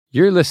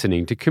You're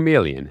listening to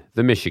Chameleon,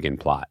 the Michigan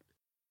Plot.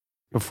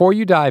 Before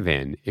you dive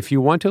in, if you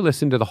want to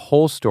listen to the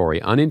whole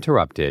story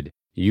uninterrupted,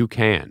 you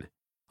can.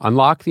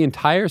 Unlock the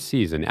entire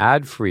season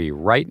ad-free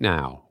right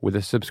now with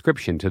a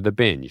subscription to The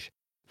Binge.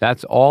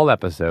 That's all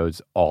episodes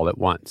all at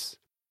once.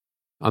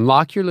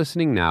 Unlock your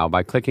listening now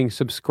by clicking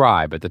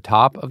subscribe at the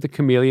top of the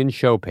Chameleon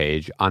show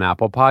page on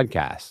Apple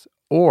Podcasts,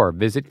 or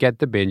visit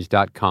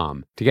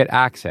getthebinge.com to get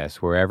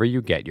access wherever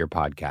you get your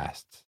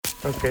podcasts.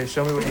 Okay,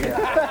 show me what you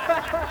got.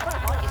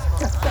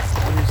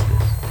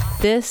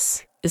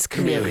 This is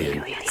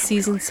Chameleon,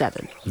 Season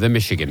 7. The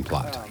Michigan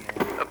Plot.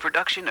 A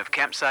production of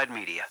Campside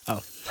Media.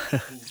 Oh.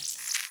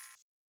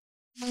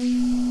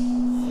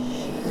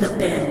 The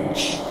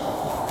Binge.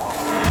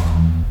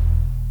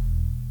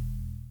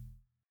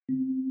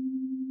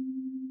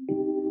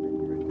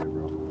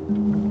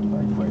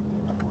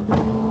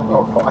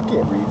 Oh, I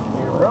can't read from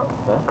here, bro.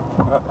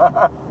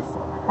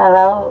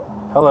 Hello.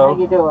 Hello. How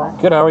you doing?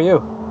 Good, how are you?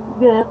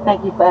 Good.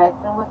 Thank you for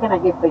asking. What can I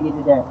get for you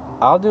today?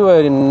 I'll do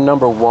a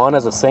number 1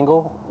 as a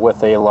single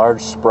with a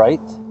large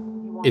Sprite.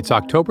 It's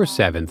October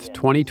 7th,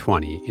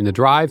 2020, in the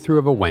drive-thru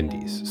of a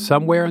Wendy's,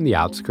 somewhere on the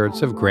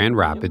outskirts of Grand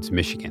Rapids,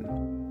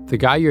 Michigan. The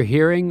guy you're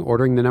hearing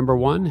ordering the number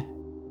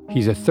 1?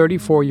 He's a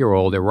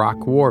 34-year-old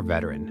Iraq War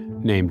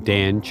veteran named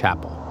Dan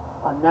Chappell.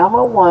 A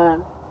number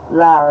 1,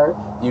 large.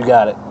 You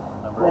got it.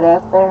 What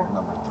else there?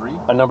 Number 3.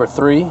 A number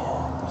 3.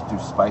 Let's do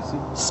spicy.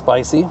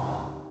 Spicy.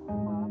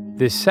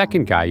 This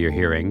second guy you're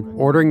hearing,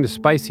 ordering the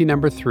spicy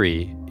number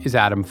 3, is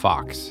Adam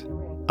Fox,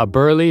 a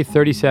burly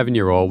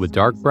 37-year-old with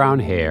dark brown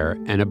hair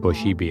and a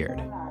bushy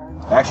beard.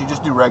 Actually,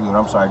 just do regular.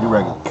 I'm sorry, do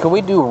regular. Can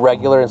we do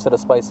regular instead of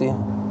spicy?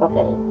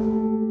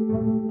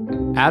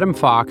 Okay. Adam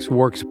Fox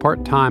works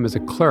part-time as a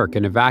clerk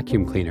in a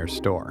vacuum cleaner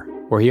store,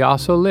 where he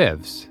also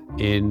lives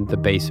in the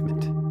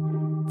basement.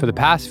 For the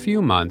past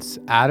few months,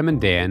 Adam and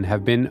Dan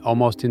have been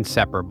almost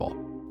inseparable.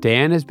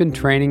 Dan has been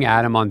training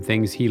Adam on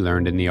things he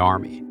learned in the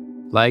Army,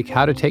 like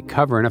how to take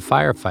cover in a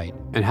firefight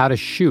and how to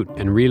shoot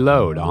and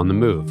reload on the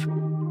move.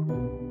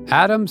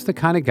 Adam's the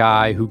kind of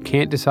guy who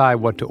can't decide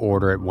what to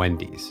order at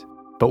Wendy's,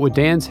 but with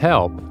Dan's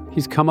help,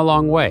 he's come a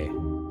long way.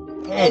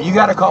 Hey, you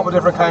got a couple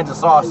different kinds of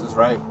sauces,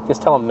 right?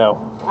 Just tell him no.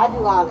 I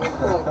do all this.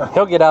 Good.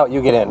 He'll get out,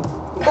 you get in.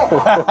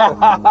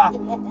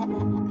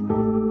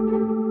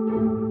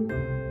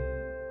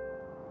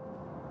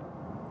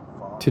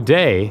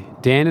 Today,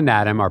 Dan and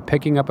Adam are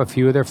picking up a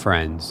few of their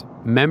friends,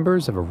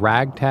 members of a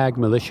ragtag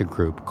militia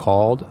group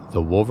called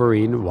the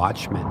Wolverine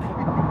Watchmen.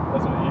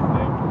 That's what you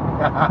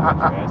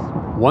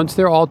think. Once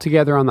they're all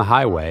together on the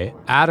highway,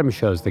 Adam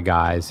shows the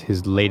guys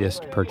his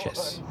latest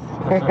purchase.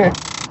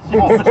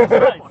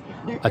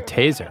 A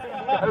taser.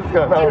 Do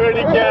it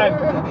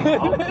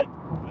again.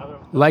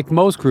 Like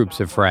most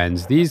groups of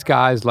friends, these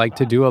guys like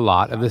to do a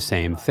lot of the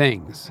same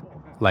things,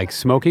 like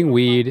smoking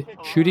weed,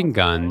 shooting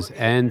guns,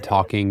 and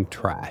talking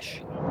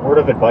trash. Word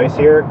of advice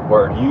here,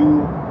 where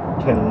you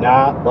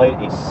cannot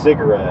light a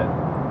cigarette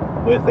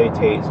with a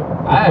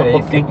taser.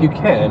 I think you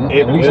can.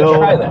 We should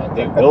try that.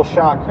 It will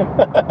shock you.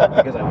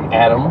 Because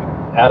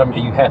Adam,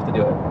 you have to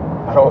do it.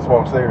 I don't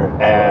smoke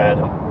cigarettes.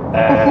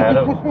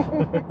 Adam.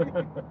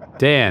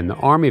 Dan, the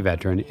Army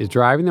veteran, is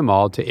driving them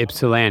all to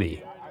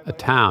Ypsilanti, a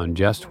town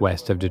just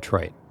west of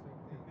Detroit.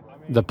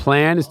 The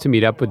plan is to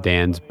meet up with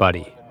Dan's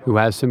buddy, who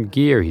has some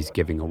gear he's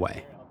giving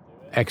away.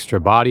 Extra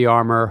body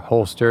armor,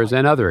 holsters,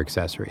 and other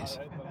accessories.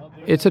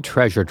 It's a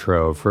treasure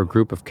trove for a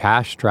group of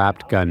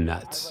cash-strapped gun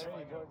nuts.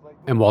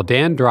 And while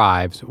Dan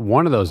drives,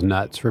 one of those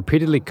nuts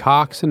repeatedly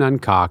cocks and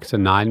uncocks a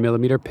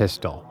 9mm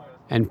pistol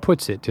and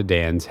puts it to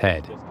Dan's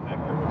head.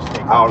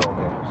 I don't know,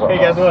 man. Hey,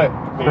 guess what?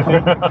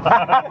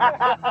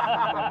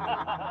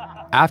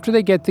 After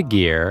they get the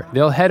gear,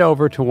 they'll head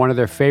over to one of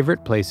their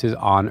favorite places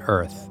on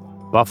Earth,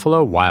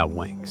 Buffalo Wild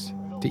Wings,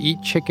 to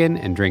eat chicken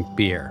and drink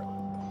beer.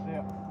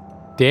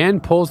 Dan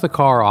pulls the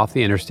car off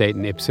the interstate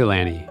in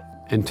Ypsilanti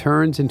and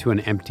turns into an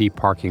empty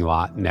parking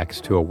lot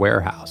next to a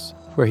warehouse,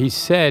 where he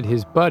said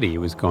his buddy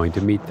was going to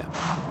meet them.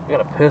 We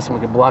got a piss and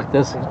we can block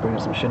this. He's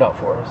bringing some shit out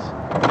for us.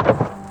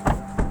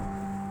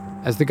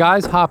 As the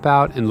guys hop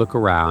out and look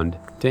around,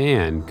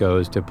 Dan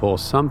goes to pull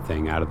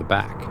something out of the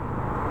back.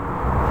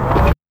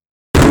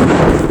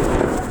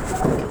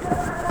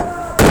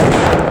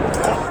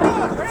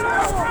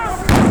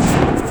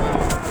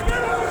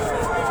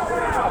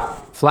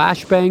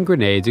 Flashbang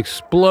grenades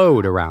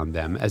explode around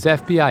them as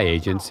FBI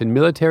agents in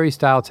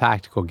military-style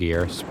tactical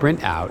gear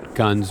sprint out,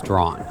 guns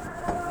drawn.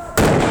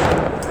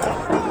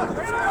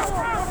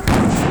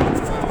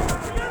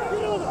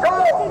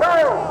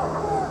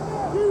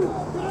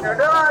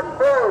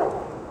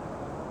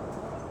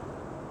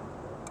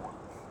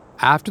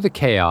 After the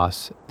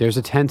chaos, there's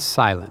a tense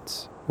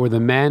silence where the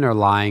men are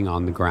lying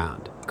on the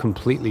ground,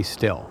 completely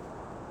still.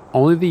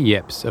 Only the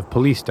yips of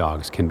police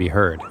dogs can be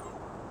heard.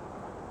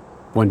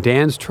 When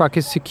Dan's truck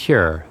is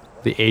secure,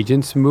 the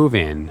agents move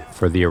in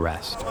for the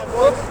arrest.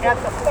 Look at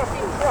the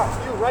fucking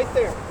truck. You right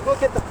there.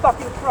 Look at the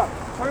fucking truck.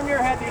 Turn your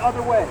head the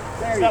other way.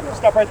 There you go.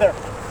 Stop right there.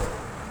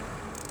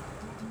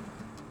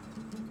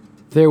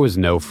 There was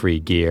no free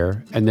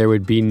gear, and there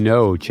would be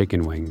no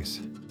chicken wings.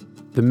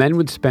 The men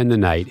would spend the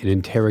night in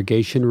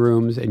interrogation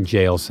rooms and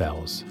jail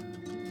cells.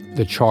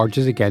 The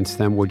charges against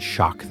them would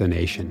shock the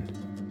nation.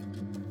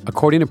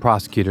 According to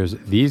prosecutors,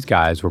 these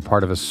guys were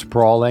part of a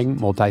sprawling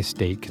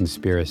multi-state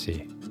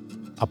conspiracy,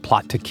 a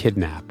plot to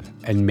kidnap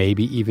and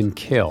maybe even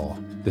kill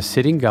the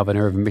sitting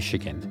governor of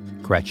Michigan,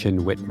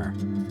 Gretchen Whitmer.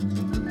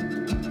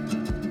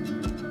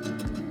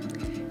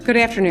 Good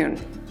afternoon.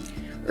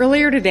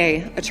 Earlier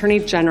today, Attorney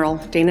General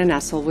Dana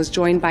Nessel was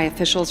joined by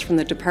officials from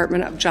the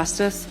Department of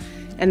Justice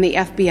and the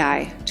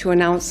FBI to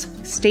announce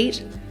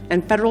state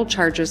and federal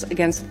charges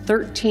against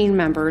 13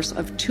 members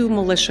of 2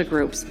 militia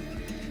groups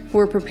who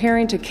were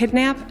preparing to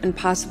kidnap and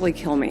possibly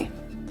kill me.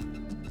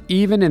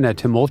 Even in a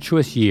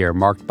tumultuous year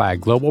marked by a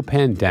global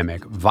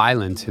pandemic,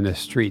 violence in the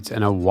streets,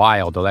 and a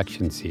wild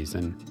election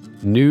season,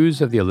 news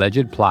of the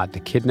alleged plot to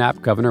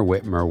kidnap Governor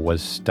Whitmer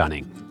was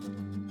stunning.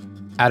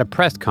 At a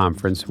press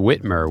conference,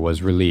 Whitmer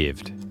was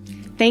relieved.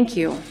 Thank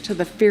you to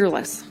the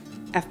fearless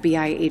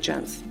FBI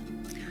agents.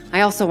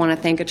 I also want to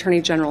thank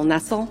Attorney General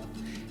Nessel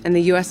and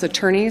the U.S.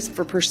 attorneys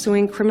for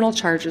pursuing criminal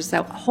charges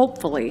that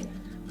hopefully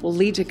will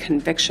lead to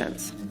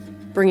convictions,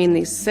 bringing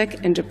these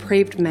sick and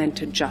depraved men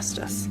to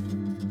justice.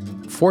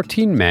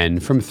 14 men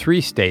from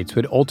 3 states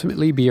would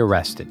ultimately be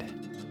arrested.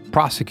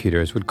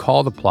 Prosecutors would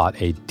call the plot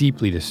a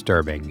deeply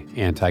disturbing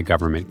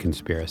anti-government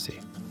conspiracy.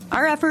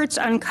 Our efforts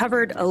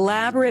uncovered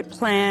elaborate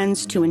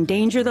plans to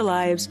endanger the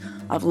lives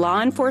of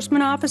law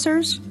enforcement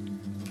officers,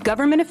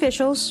 government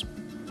officials,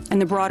 and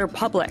the broader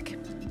public.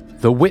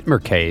 The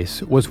Whitmer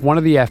case was one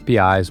of the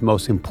FBI's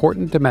most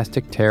important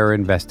domestic terror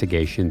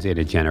investigations in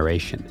a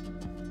generation.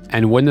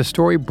 And when the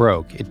story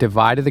broke, it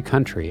divided the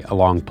country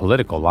along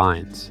political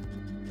lines.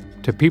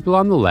 To people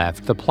on the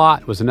left, the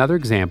plot was another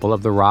example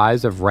of the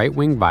rise of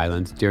right-wing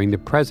violence during the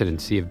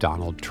presidency of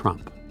Donald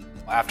Trump.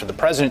 After the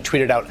president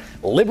tweeted out,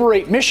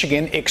 "Liberate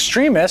Michigan,"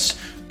 extremists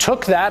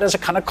took that as a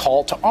kind of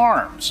call to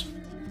arms.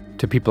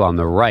 To people on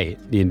the right,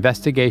 the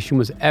investigation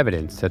was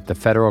evidence that the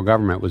federal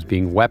government was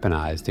being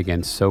weaponized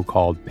against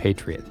so-called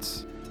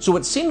patriots. So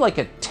it seemed like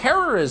a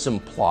terrorism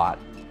plot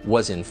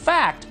was in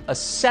fact a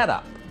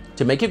setup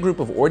to make a group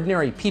of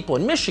ordinary people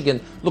in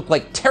Michigan look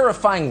like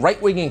terrifying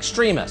right-wing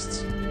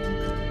extremists.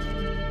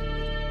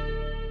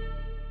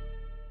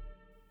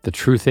 The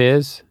truth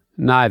is,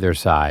 neither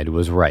side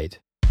was right.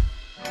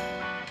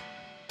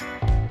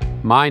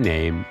 My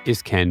name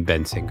is Ken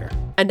Bensinger.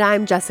 And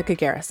I'm Jessica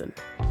Garrison.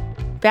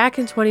 Back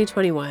in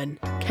 2021,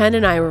 Ken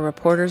and I were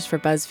reporters for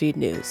BuzzFeed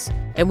News,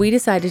 and we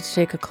decided to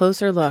take a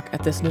closer look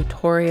at this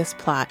notorious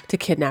plot to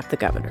kidnap the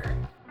governor.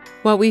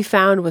 What we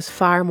found was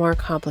far more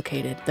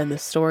complicated than the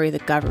story the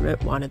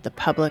government wanted the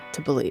public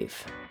to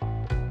believe.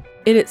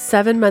 In its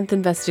 7-month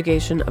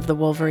investigation of the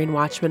Wolverine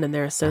Watchmen and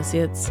their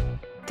associates,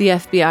 the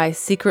FBI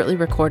secretly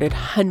recorded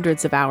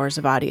hundreds of hours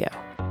of audio.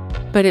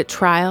 But at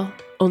trial,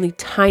 only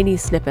tiny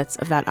snippets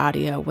of that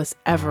audio was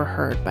ever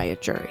heard by a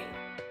jury.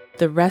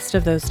 The rest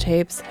of those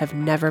tapes have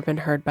never been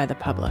heard by the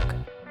public.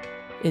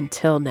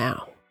 Until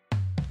now.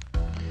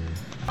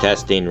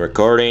 Testing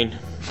recording.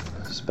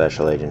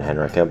 Special Agent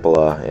Henrik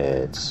Impola.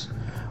 It's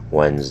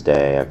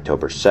Wednesday,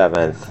 October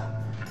 7th.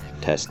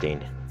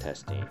 Testing.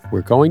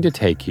 We're going to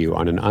take you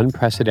on an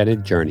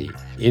unprecedented journey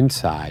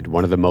inside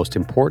one of the most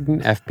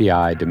important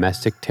FBI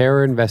domestic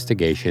terror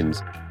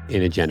investigations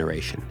in a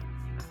generation.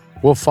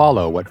 We'll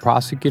follow what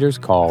prosecutors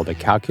called a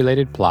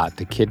calculated plot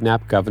to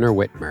kidnap Governor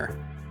Whitmer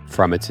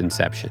from its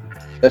inception.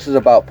 This is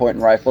about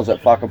pointing rifles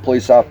at fucking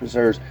police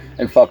officers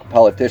and fucking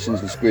politicians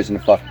and squeezing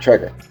the fucking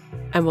trigger.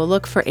 And we'll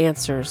look for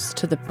answers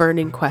to the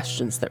burning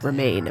questions that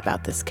remain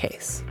about this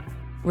case.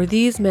 Were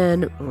these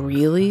men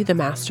really the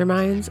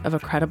masterminds of a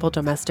credible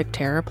domestic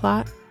terror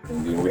plot?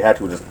 We had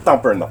to just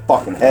thump her in the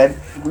fucking head.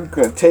 We're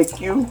gonna take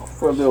you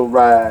for a little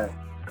ride.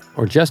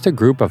 Or just a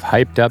group of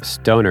hyped-up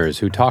stoners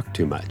who talk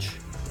too much.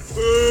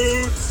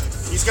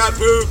 Boots! He's got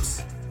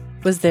boots!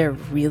 Was there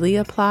really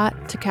a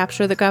plot to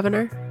capture the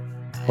governor?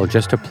 Or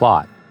just a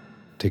plot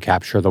to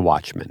capture the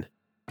Watchmen?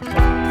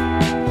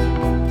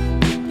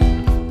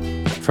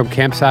 From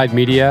Campside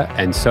Media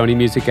and Sony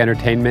Music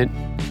Entertainment,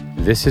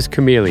 this is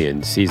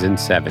Chameleon Season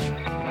 7,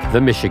 The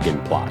Michigan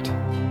Plot.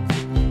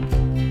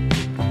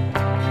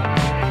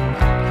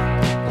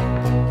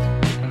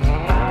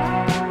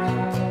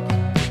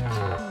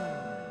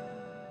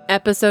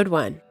 Episode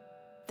 1,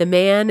 The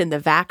Man in the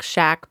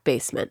Vac-Shack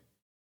Basement.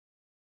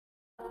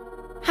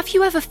 Have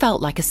you ever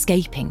felt like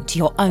escaping to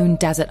your own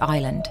desert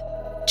island?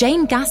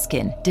 Jane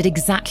Gaskin did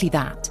exactly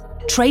that,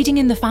 trading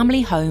in the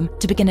family home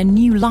to begin a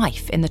new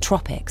life in the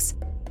tropics.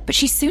 But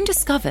she soon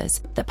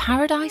discovers that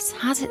paradise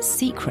has its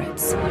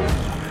secrets.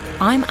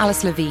 I'm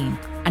Alice Levine,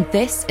 and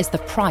this is The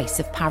Price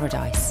of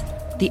Paradise,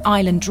 the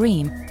island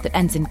dream that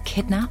ends in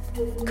kidnap,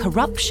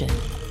 corruption,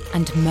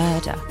 and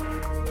murder.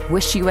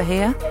 Wish you were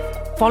here?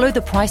 Follow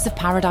The Price of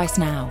Paradise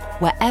now,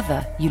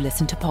 wherever you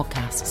listen to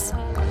podcasts.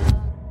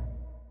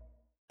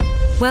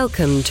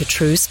 Welcome to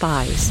True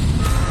Spies,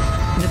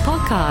 The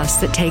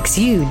podcast that takes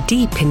you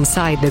deep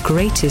inside the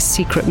greatest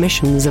secret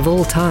missions of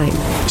all time.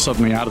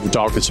 Suddenly out of the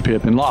darkness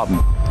appeared Bin Laden.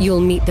 You'll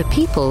meet the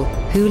people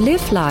who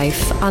live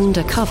life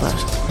undercover.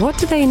 What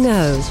do they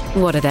know?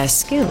 What are their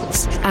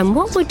skills? And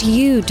what would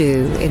you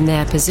do in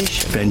their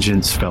position?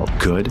 Vengeance felt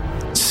good.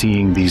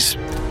 Seeing these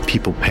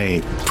people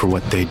pay for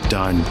what they'd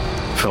done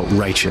felt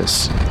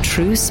righteous.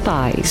 True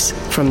Spies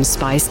from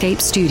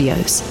Spyscape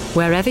Studios,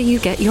 wherever you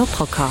get your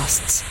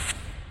podcasts.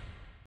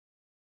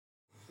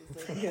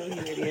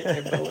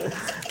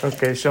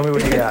 Okay, show me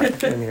what you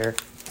got in here.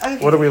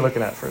 Okay. What are we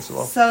looking at, first of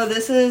all? So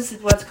this is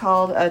what's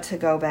called a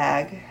to-go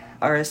bag,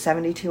 or a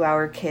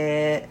 72-hour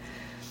kit.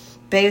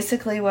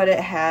 Basically what it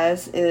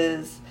has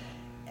is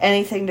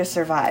anything to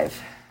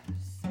survive.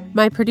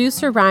 My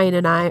producer Ryan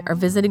and I are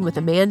visiting with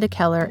Amanda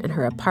Keller in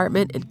her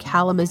apartment in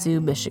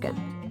Kalamazoo,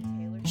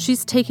 Michigan.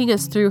 She's taking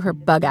us through her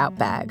bug-out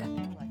bag,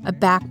 a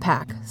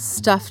backpack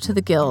stuffed to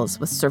the gills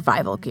with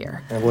survival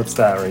gear. And what's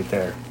that right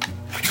there?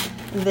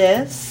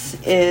 This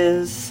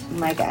is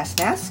my gas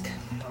mask,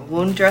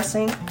 wound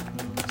dressing,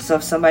 so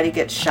if somebody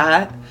gets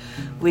shot,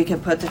 we can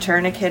put the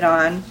tourniquet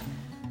on.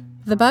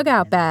 The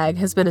bug-out bag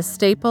has been a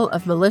staple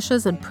of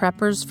militias and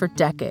preppers for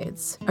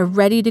decades, a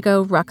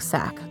ready-to-go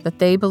rucksack that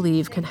they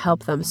believe can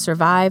help them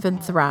survive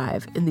and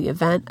thrive in the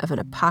event of an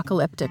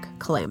apocalyptic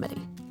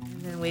calamity.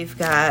 And then we've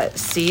got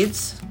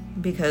seeds,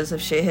 because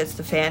if shit hits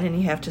the fan and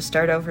you have to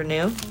start over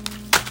new.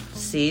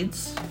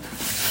 Seeds.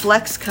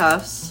 Flex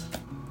cuffs.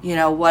 You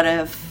know, what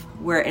if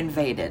we're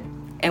invaded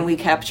and we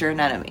capture an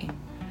enemy?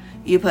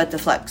 You put the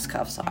flex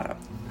cuffs on them.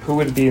 Who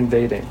would be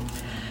invading?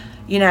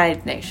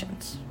 United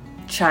Nations.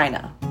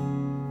 China.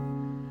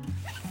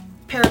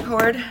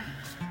 Paracord.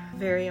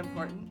 Very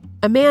important.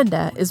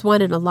 Amanda is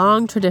one in a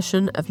long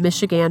tradition of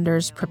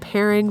Michiganders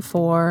preparing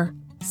for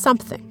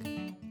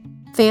something.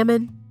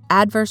 Famine,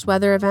 adverse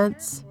weather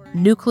events,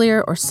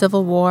 nuclear or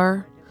civil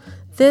war.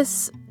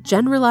 This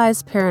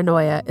generalized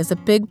paranoia is a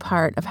big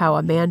part of how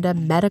Amanda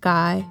met a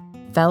guy,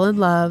 fell in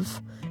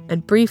love,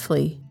 and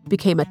briefly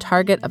became a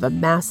target of a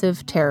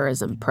massive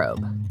terrorism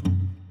probe.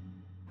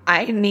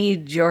 I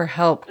need your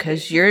help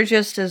because you're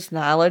just as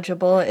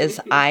knowledgeable as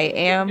I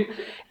am.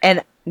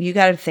 And you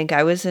got to think,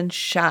 I was in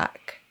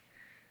shock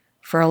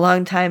for a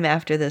long time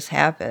after this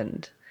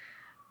happened.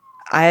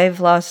 I've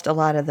lost a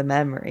lot of the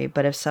memory,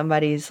 but if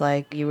somebody's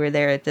like, you were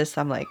there at this,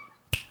 I'm like,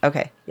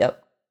 okay,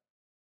 yep.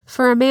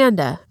 For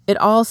Amanda, it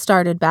all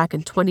started back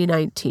in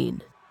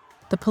 2019.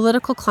 The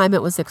political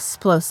climate was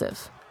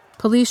explosive.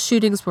 Police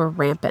shootings were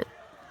rampant,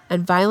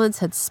 and violence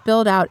had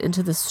spilled out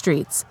into the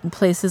streets in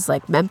places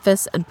like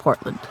Memphis and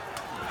Portland.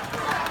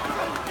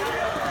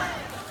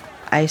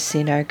 I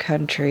seen our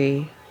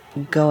country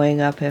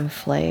going up in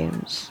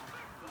flames.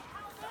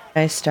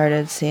 I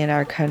started seeing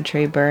our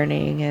country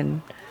burning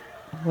and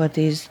what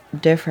these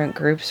different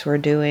groups were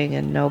doing,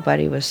 and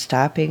nobody was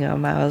stopping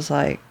them. I was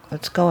like,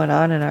 what's going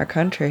on in our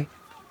country?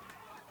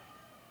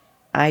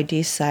 I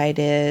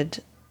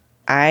decided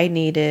I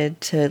needed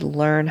to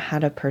learn how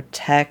to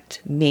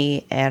protect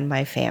me and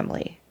my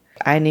family.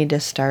 I need to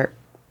start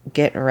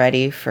getting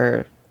ready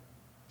for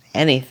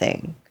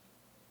anything.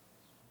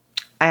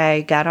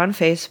 I got on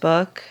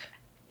Facebook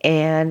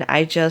and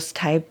I just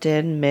typed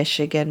in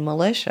Michigan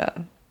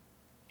Militia.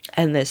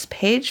 And this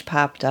page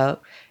popped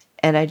up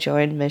and I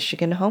joined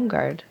Michigan Home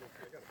Guard.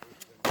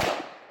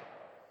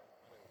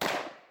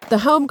 The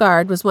Home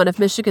Guard was one of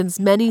Michigan's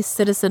many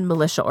citizen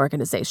militia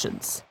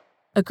organizations.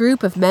 A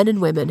group of men and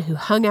women who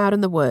hung out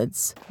in the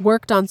woods,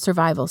 worked on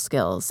survival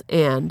skills,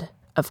 and,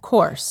 of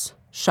course,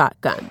 shot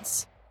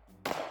guns.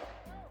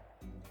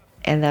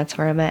 And that's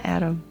where I met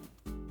Adam.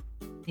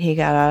 He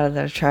got out of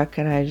the truck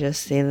and I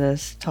just seen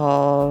this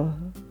tall,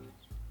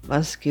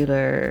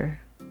 muscular,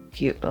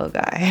 cute little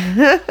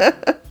guy.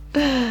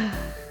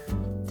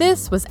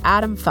 This was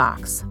Adam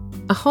Fox,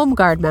 a Home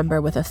Guard member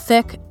with a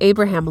thick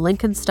Abraham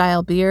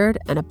Lincoln-style beard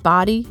and a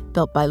body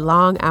built by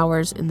long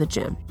hours in the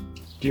gym.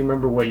 Do you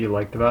remember what you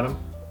liked about him?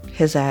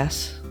 His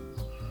ass.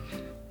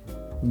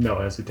 No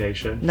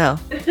hesitation. No.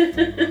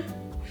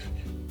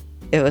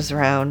 It was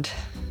round.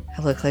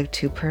 It looked like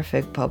two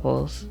perfect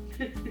bubbles.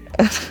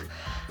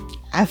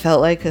 I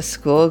felt like a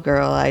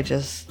schoolgirl. I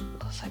was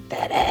like,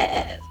 that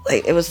ass.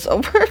 Like, it was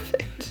so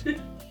perfect.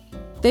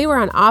 They were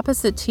on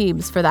opposite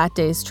teams for that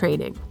day's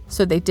training,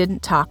 so they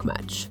didn't talk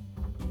much.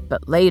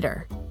 But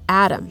later,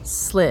 Adam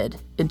slid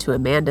into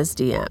Amanda's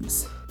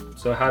DMs.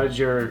 So how did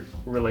your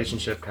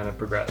relationship kind of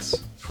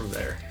progress from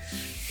there?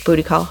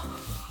 Booty call.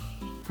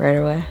 Right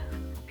away.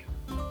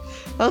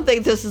 I don't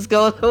think this is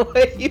going the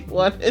way you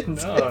wanted to.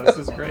 No, this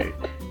is great.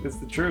 It's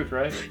the truth,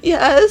 right?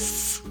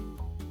 Yes.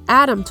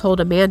 Adam told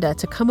Amanda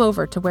to come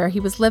over to where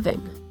he was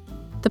living.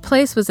 The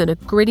place was in a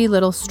gritty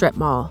little strip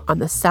mall on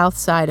the south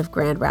side of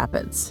Grand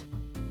Rapids.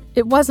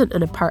 It wasn't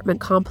an apartment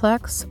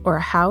complex or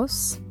a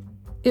house.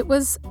 It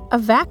was a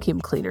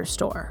vacuum cleaner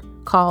store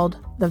called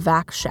the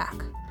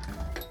Vac-Shack.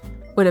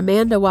 When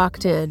Amanda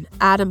walked in,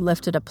 Adam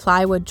lifted a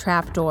plywood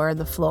trapdoor in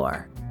the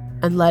floor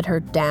and led her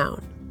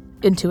down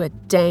into a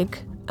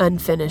dank,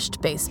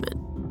 unfinished basement.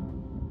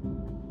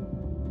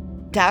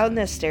 Down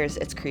the stairs,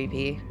 it's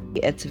creepy.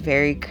 It's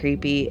very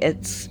creepy.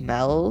 It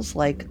smells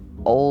like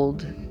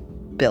old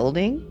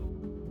building.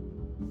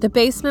 The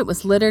basement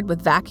was littered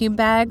with vacuum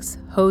bags,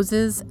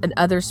 hoses, and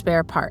other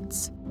spare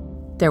parts.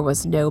 There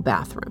was no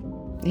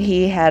bathroom.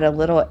 He had a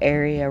little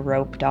area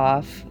roped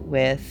off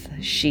with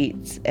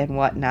sheets and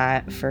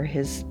whatnot for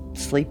his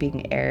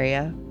sleeping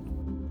area.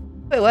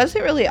 It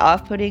wasn't really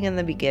off-putting in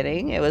the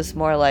beginning. It was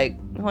more like,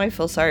 oh, I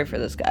feel sorry for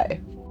this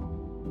guy.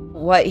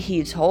 What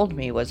he told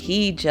me was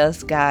he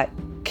just got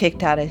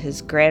kicked out of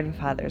his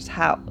grandfather's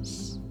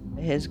house.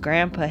 His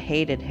grandpa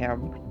hated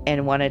him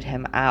and wanted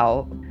him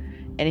out,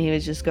 and he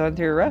was just going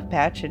through a rough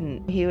patch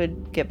and he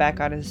would get back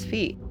on his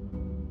feet.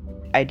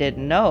 I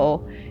didn't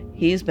know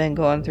he's been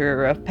going through a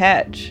rough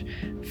patch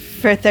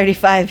for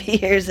 35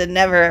 years and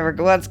never ever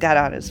once got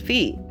on his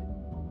feet.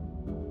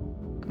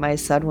 My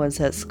son was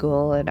at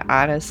school, and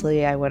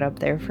honestly, I went up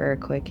there for a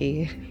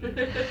quickie.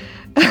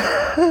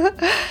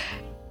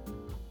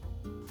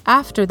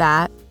 After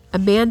that,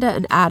 Amanda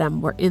and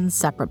Adam were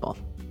inseparable.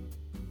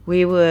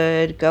 We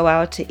would go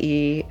out to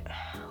eat,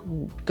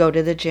 go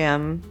to the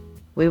gym.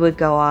 We would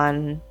go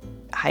on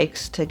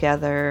hikes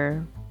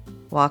together,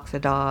 walk the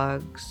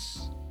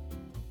dogs.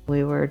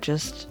 We were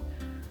just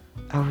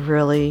a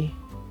really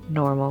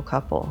normal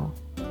couple.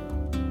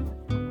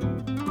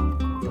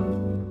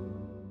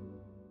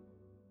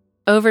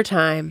 Over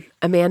time,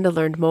 Amanda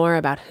learned more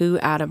about who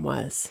Adam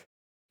was.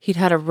 He'd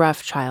had a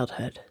rough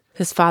childhood.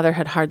 His father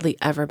had hardly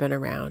ever been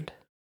around.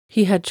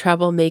 He had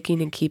trouble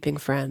making and keeping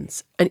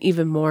friends, and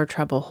even more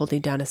trouble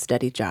holding down a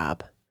steady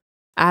job.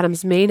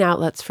 Adam's main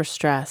outlets for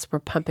stress were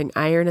pumping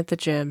iron at the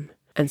gym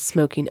and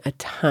smoking a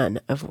ton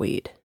of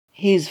weed.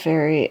 He's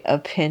very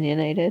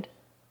opinionated.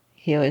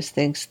 He always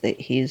thinks that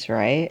he's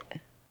right.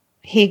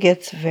 He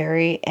gets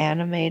very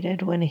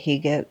animated when he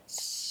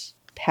gets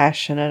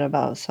passionate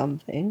about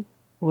something,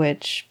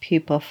 which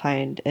people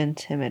find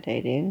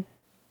intimidating.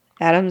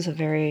 Adam's a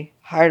very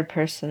hard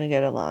person to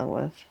get along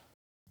with.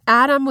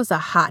 Adam was a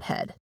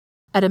hothead.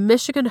 At a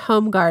Michigan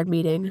Home Guard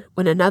meeting,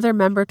 when another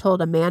member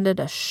told Amanda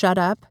to shut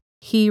up,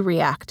 he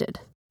reacted.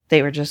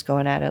 They were just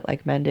going at it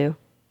like men do,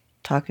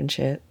 talking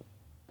shit.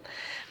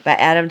 But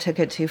Adam took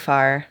it too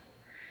far.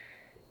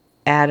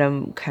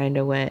 Adam kind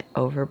of went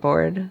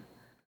overboard.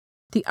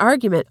 The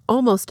argument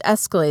almost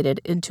escalated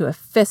into a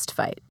fist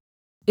fight.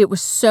 It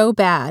was so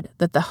bad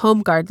that the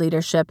Home Guard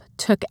leadership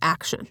took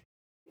action.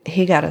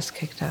 He got us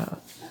kicked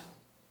out.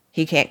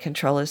 He can't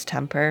control his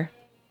temper.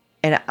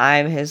 And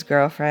I'm his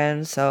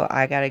girlfriend, so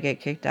I gotta get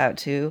kicked out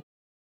too.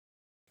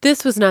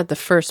 This was not the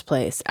first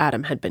place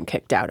Adam had been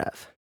kicked out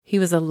of. He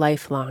was a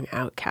lifelong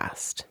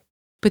outcast.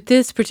 But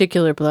this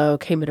particular blow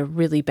came at a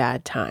really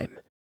bad time,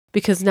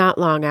 because not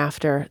long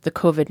after, the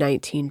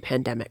COVID-19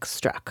 pandemic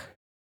struck.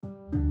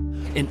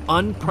 An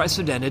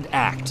unprecedented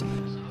act.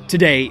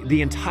 Today,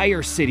 the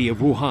entire city of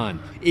Wuhan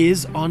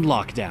is on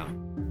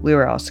lockdown. We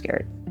were all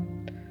scared.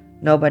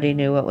 Nobody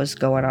knew what was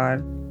going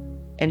on.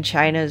 And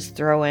China's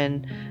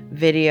throwing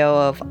video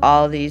of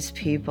all these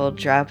people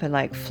dropping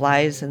like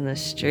flies in the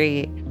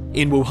street.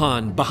 In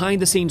Wuhan,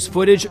 behind-the-scenes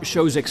footage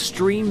shows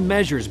extreme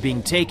measures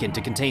being taken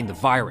to contain the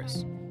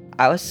virus.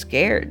 I was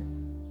scared.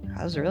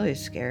 I was really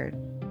scared.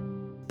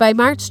 By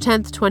March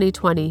 10th,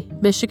 2020,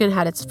 Michigan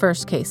had its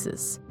first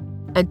cases.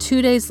 And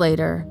 2 days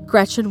later,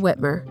 Gretchen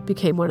Whitmer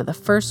became one of the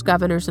first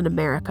governors in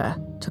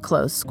America to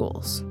close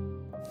schools.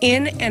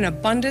 In an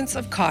abundance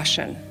of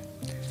caution,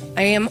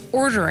 I am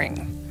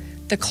ordering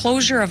the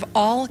closure of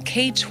all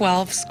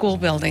K-12 school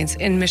buildings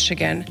in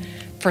Michigan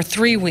for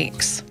 3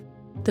 weeks.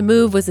 The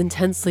move was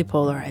intensely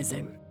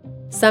polarizing.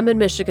 Some in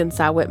Michigan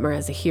saw Whitmer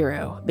as a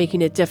hero,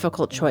 making a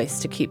difficult choice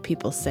to keep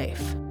people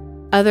safe.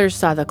 Others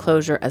saw the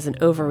closure as an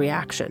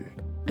overreaction,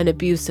 an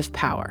abuse of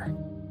power.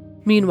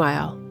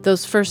 Meanwhile,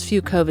 those first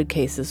few COVID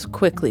cases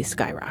quickly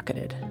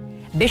skyrocketed.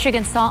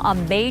 Michigan saw a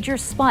major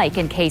spike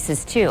in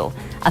cases, too.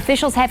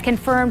 Officials have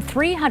confirmed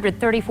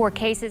 334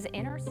 cases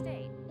in our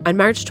state. On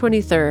March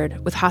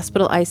 23rd, with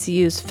hospital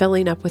ICUs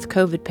filling up with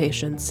COVID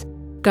patients,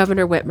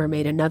 Governor Whitmer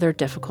made another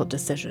difficult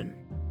decision.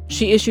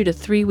 She issued a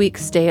 3-week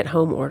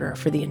stay-at-home order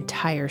for the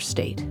entire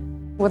state.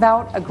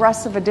 Without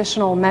aggressive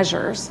additional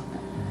measures,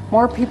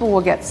 more people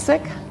will get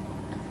sick,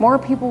 more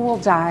people will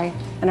die,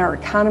 and our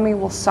economy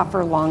will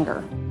suffer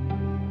longer.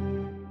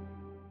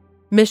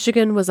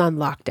 Michigan was on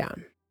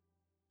lockdown.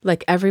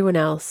 Like everyone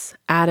else,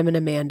 Adam and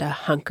Amanda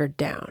hunkered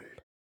down.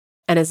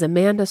 And as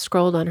Amanda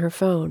scrolled on her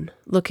phone,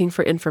 looking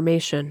for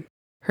information,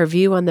 her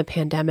view on the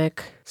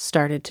pandemic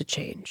started to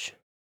change.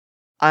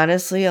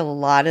 Honestly, a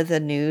lot of the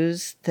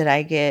news that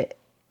I get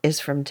is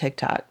from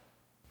TikTok.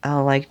 I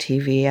don't like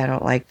TV. I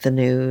don't like the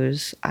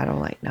news. I don't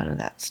like none of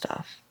that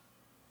stuff.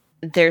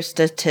 Their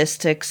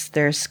statistics,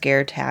 their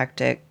scare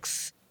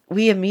tactics.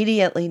 We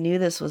immediately knew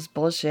this was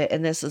bullshit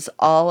and this is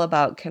all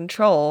about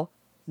control.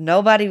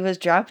 Nobody was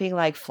dropping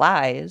like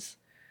flies.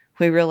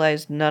 We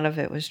realized none of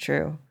it was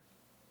true.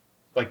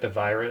 Like the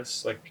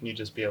virus? Like, can you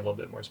just be a little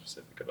bit more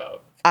specific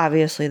about?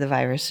 Obviously, the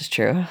virus is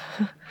true.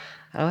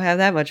 I don't have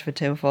that much of a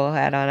tinfoil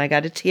hat on. I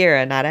got a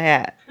tiara, not a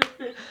hat.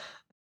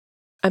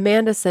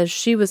 Amanda says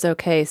she was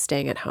okay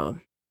staying at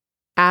home.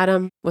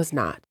 Adam was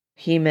not.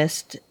 He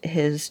missed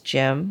his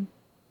gym.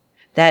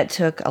 That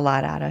took a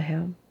lot out of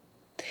him.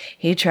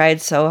 He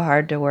tried so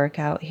hard to work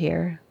out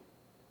here,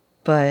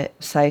 but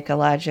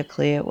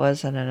psychologically it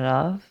wasn't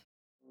enough.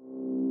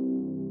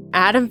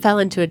 Adam fell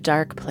into a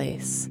dark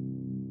place.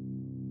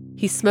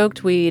 He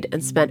smoked weed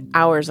and spent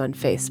hours on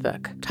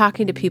Facebook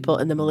talking to people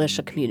in the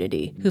militia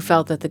community who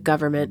felt that the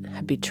government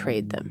had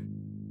betrayed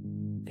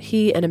them.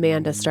 He and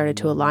Amanda started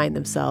to align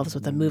themselves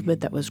with a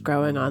movement that was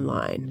growing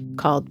online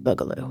called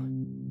Boogaloo.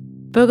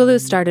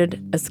 Boogaloo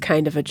started as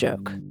kind of a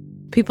joke.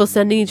 People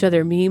sending each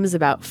other memes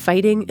about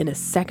fighting in a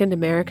second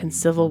American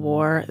Civil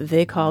War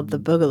they called the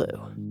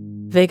Boogaloo.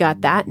 They got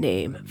that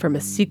name from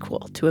a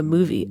sequel to a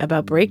movie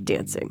about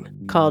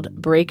breakdancing called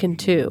Breakin'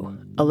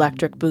 2: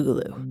 Electric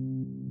Boogaloo.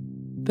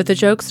 But the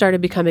joke started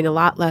becoming a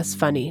lot less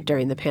funny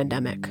during the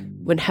pandemic,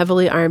 when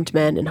heavily armed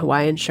men in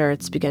Hawaiian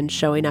shirts began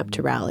showing up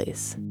to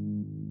rallies.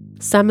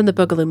 Some in the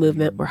Boogaloo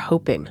movement were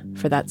hoping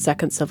for that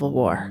second Civil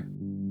War.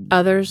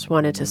 Others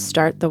wanted to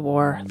start the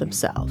war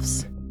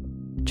themselves,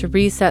 to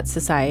reset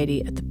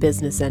society at the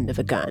business end of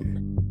a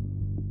gun.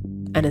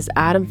 And as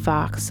Adam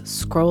Fox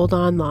scrolled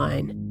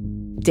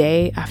online,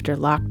 day after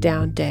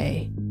lockdown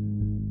day,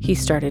 he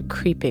started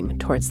creeping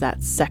towards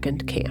that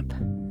second camp.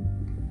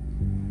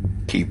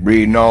 Keep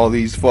reading all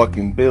these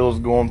fucking bills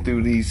going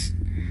through these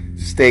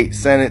state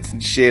senates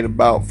and shit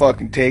about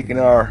fucking taking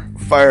our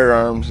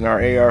firearms and our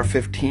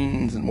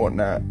AR-15s and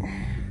whatnot.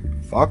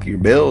 Fuck your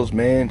bills,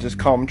 man. Just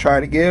come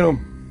try to get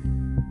them.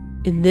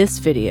 In this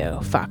video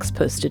Fox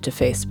posted to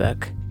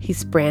Facebook,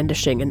 he's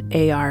brandishing an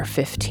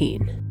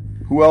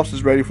AR-15. Who else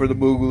is ready for the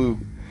boogaloo?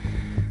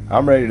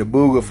 I'm ready to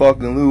booga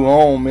fucking Lou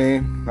home,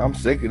 man. I'm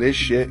sick of this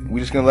shit.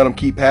 We just gonna let them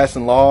keep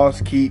passing laws,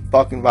 keep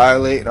fucking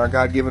violating our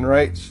God-given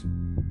rights?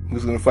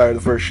 Who's gonna fire the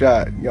first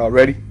shot? Y'all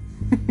ready?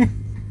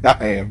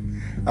 I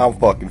am. I'm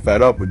fucking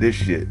fed up with this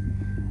shit.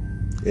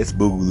 It's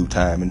boogaloo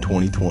time in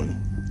 2020.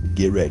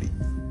 Get ready.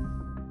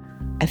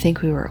 I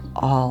think we were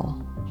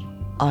all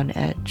on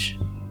edge,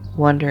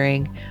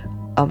 wondering,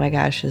 oh my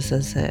gosh, is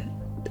this it?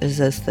 Is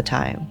this the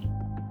time?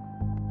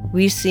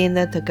 We've seen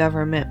that the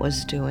government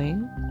was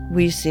doing.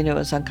 We've seen it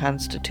was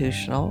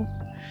unconstitutional,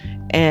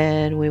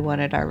 and we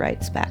wanted our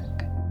rights back.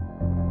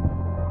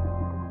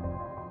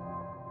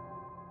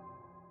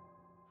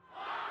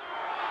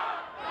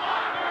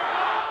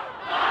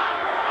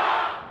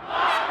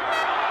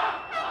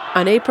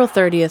 On April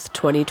 30th,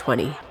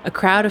 2020, a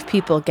crowd of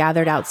people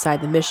gathered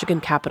outside the Michigan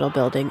Capitol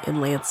building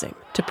in Lansing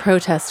to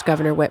protest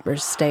Governor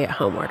Whitmer's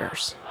stay-at-home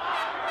orders.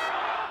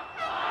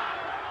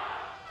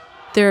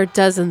 There are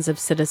dozens of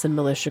citizen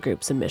militia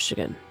groups in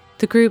Michigan.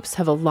 The groups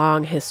have a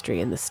long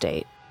history in the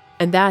state,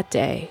 and that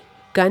day,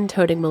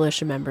 gun-toting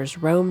militia members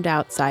roamed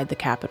outside the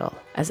Capitol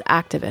as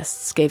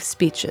activists gave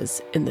speeches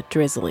in the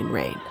drizzling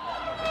rain.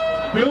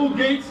 Bill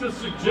Gates has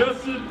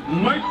suggested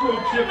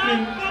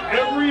microchipping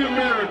every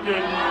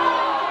American.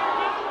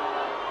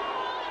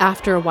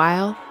 After a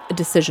while, a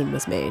decision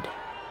was made.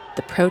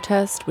 The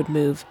protest would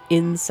move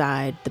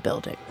inside the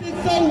building.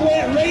 It's so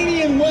wet,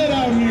 rainy and wet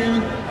out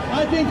here.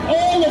 I think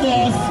all of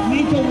us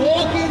need to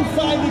walk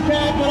inside the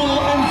Capitol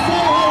and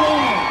say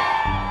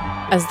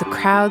hello. As the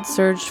crowd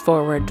surged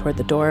forward toward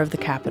the door of the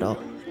Capitol,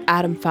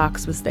 Adam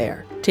Fox was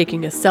there,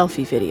 taking a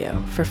selfie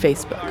video for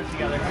Facebook.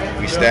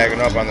 We stacking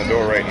up on the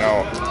door right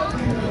now.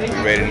 We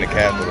raiding the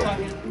Capitol.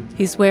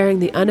 He's wearing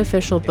the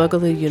unofficial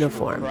Boogaloo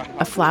uniform,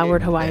 a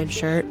flowered Hawaiian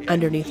shirt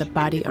underneath a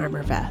body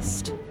armor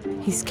vest.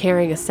 He's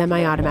carrying a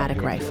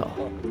semi-automatic rifle.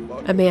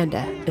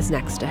 Amanda is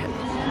next to him.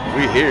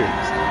 We here.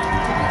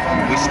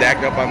 We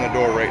stacked up on the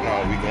door right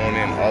now. We going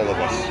in, all of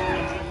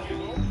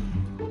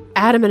us.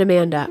 Adam and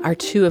Amanda are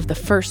two of the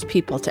first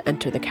people to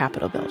enter the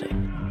Capitol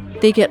building.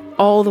 They get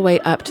all the way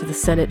up to the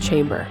Senate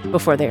chamber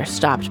before they are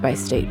stopped by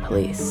state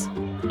police.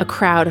 A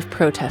crowd of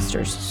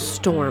protesters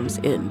storms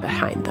in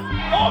behind them.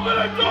 Open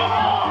the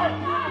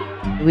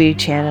door! We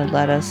chanted,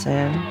 "Let us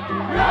in."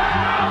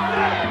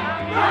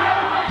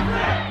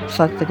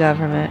 Fuck the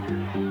government.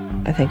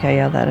 I think I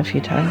yelled that a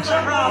few times.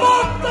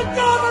 Fuck the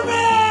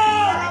government!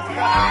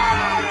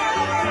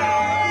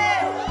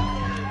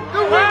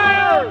 The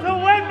winner! The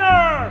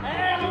winner!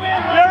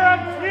 You're a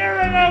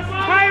tyrannous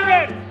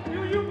tyrant!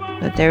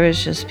 But there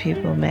was just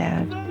people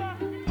mad.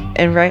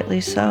 And rightly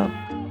so.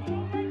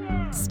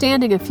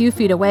 Standing a few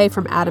feet away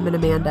from Adam and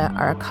Amanda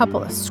are a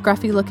couple of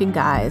scruffy-looking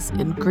guys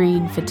in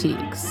green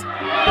fatigues.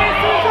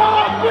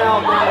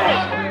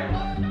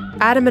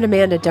 Adam and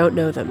Amanda don't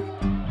know them,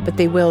 but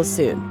they will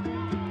soon.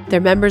 They're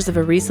members of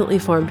a recently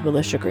formed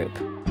militia group,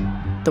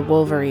 the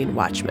Wolverine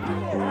Watchmen.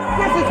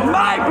 This is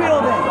my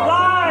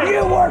building!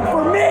 You work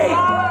for me!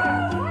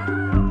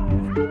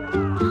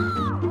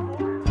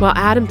 While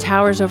Adam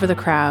towers over the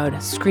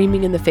crowd,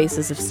 screaming in the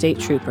faces of state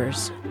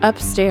troopers,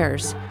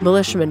 upstairs,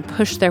 militiamen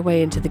push their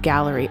way into the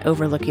gallery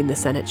overlooking the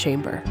Senate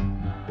chamber.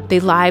 They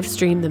live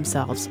stream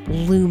themselves,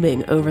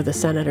 looming over the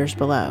senators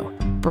below,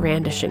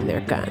 brandishing their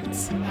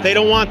guns. They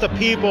don't want the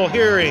people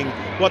hearing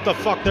what the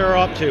fuck they're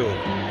up to.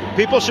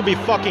 People should be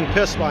fucking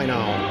pissed by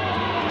now.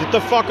 Get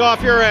the fuck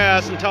off your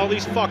ass and tell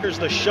these fuckers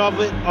to shove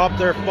it up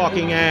their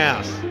fucking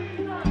ass.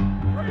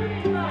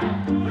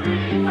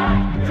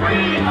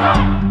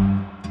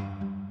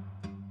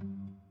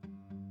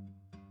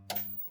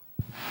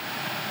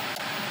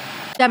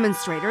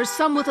 Demonstrators,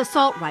 some with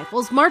assault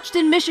rifles, marched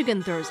in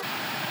Michigan Thursday.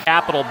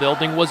 Capitol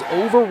building was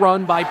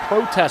overrun by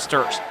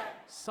protesters.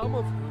 Some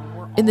of whom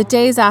were In the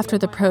days after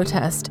the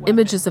protest,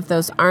 images of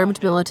those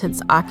armed militants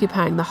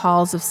occupying the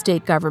halls of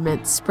state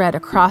government spread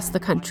across the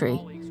country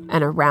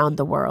and around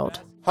the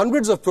world.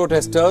 Hundreds of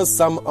protesters,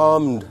 some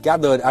armed,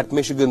 gathered at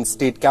Michigan's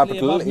state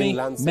capitol in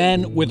Lansing.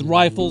 Men with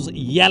rifles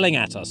yelling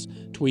at us,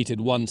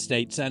 tweeted one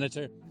state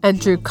senator. And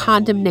drew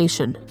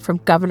condemnation from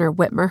Governor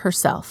Whitmer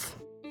herself.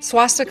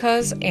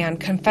 Swastikas and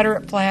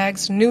Confederate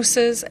flags,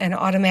 nooses, and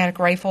automatic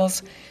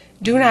rifles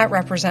do not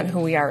represent who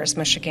we are as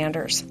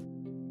Michiganders.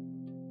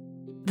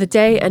 The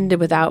day ended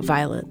without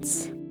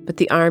violence, but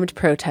the armed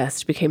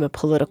protest became a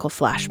political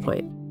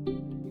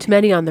flashpoint. To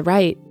many on the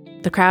right,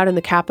 the crowd in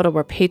the Capitol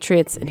were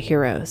patriots and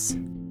heroes.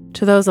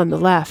 To those on the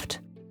left,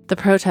 the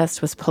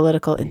protest was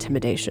political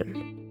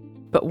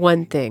intimidation. But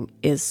one thing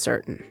is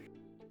certain.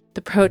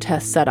 The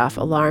protest set off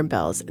alarm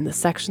bells in the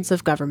sections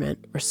of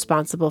government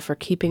responsible for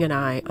keeping an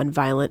eye on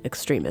violent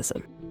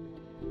extremism.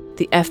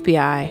 The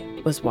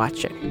FBI was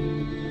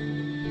watching.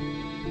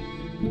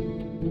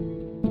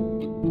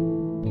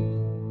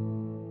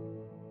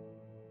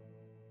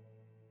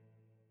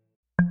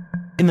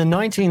 In the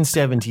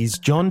 1970s,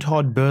 John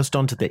Todd burst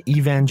onto the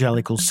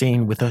evangelical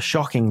scene with a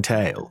shocking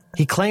tale.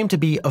 He claimed to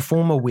be a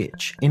former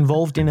witch,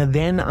 involved in a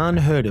then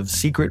unheard-of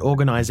secret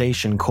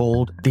organization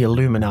called the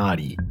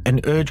Illuminati,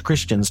 and urged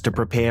Christians to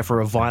prepare for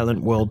a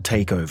violent world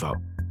takeover.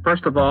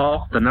 First of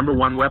all, the number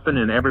one weapon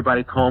in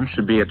everybody's home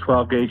should be a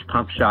 12-gauge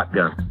pump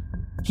shotgun.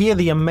 Hear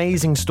the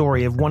amazing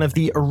story of one of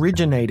the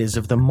originators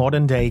of the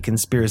modern-day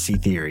conspiracy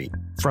theory.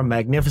 From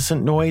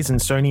Magnificent Noise and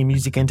Sony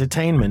Music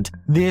Entertainment,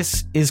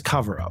 this is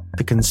Cover Up,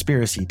 the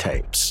Conspiracy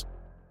Tapes.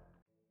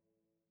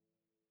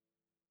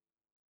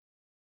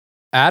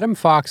 Adam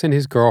Fox and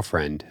his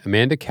girlfriend,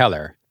 Amanda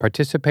Keller,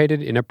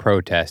 participated in a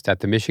protest at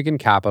the Michigan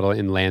Capitol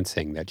in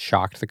Lansing that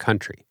shocked the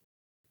country.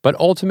 But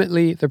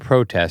ultimately, the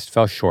protest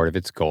fell short of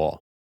its goal.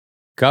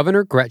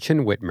 Governor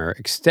Gretchen Whitmer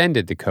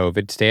extended the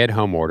COVID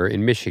stay-at-home order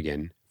in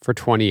Michigan for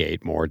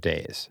 28 more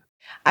days.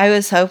 I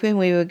was hoping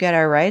we would get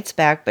our rights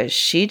back, but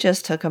she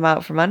just took them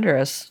out from under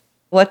us.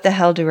 What the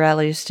hell do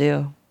rallies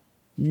do?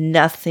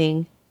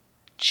 Nothing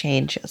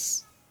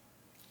changes.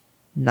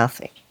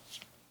 Nothing.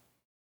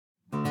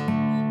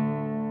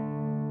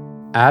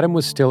 Adam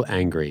was still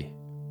angry,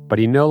 but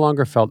he no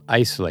longer felt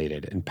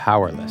isolated and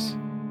powerless.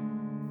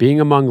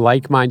 Being among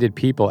like-minded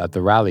people at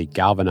the rally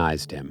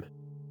galvanized him.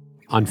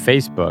 On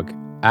Facebook,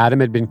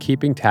 Adam had been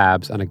keeping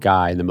tabs on a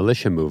guy in the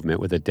militia movement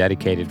with a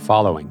dedicated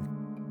following,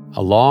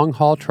 a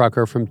long-haul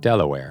trucker from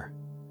Delaware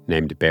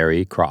named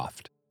Barry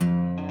Croft.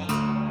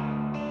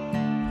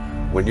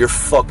 When your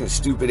fucking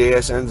stupid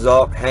ass ends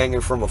up hanging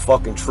from a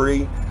fucking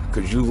tree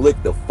because you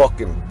licked the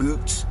fucking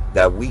boots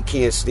that we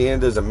can't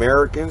stand as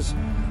Americans,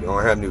 you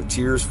don't have no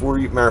tears for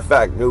you. Matter of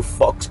fact, no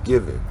fucks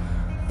given.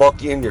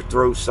 Fuck you in your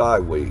throat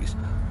sideways.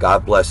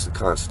 God bless the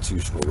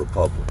constitutional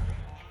republic.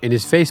 In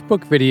his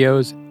Facebook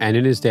videos and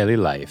in his daily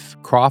life,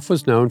 Croft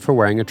was known for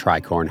wearing a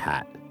tricorn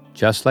hat,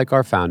 just like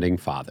our founding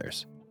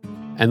fathers.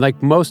 And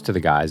like most of the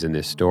guys in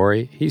this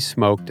story, he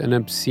smoked an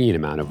obscene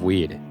amount of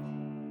weed.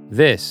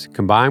 This,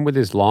 combined with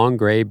his long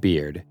gray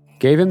beard,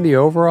 gave him the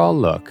overall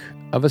look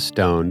of a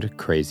stoned,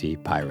 crazy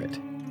pirate.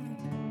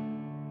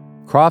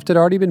 Croft had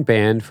already been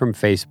banned from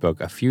Facebook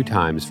a few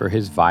times for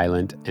his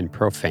violent and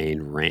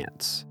profane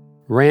rants.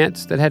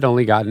 Rants that had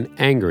only gotten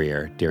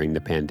angrier during the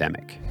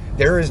pandemic.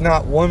 There is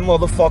not one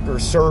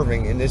motherfucker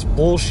serving in this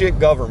bullshit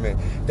government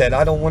that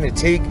I don't want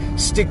to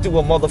stick to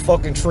a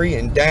motherfucking tree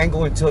and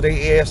dangle until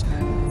they ass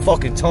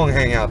fucking tongue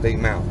hang out their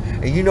mouth.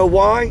 And you know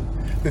why?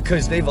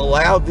 Because they've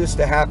allowed this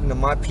to happen to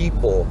my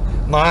people.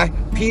 My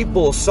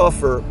people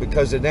suffer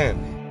because of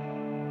them.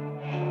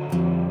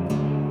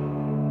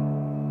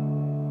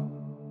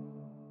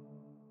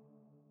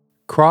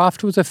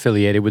 Croft was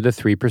affiliated with the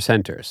Three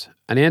Percenters,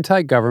 an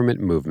anti-government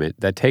movement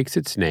that takes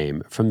its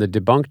name from the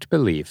debunked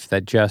belief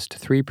that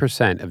just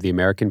 3% of the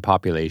American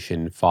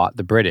population fought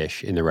the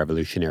British in the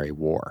Revolutionary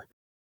War.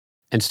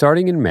 And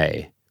starting in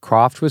May,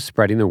 Croft was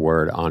spreading the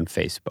word on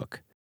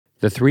Facebook.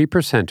 The Three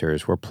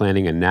Percenters were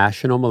planning a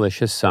national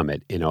militia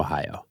summit in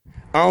Ohio.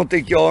 I don't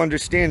think y'all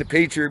understand the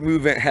Patriot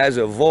movement has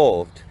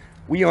evolved.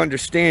 We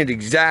understand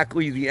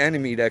exactly the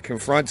enemy that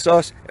confronts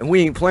us, and we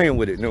ain't playing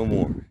with it no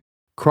more.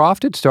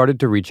 Croft had started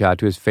to reach out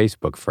to his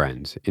Facebook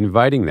friends,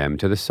 inviting them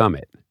to the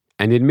summit,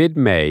 and in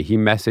mid-May he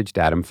messaged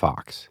Adam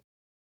Fox.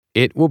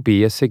 "It will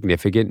be a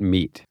significant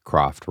meet,"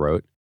 Croft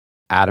wrote.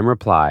 Adam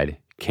replied,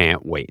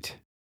 "Can't wait."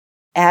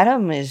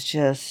 Adam is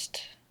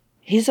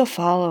he's a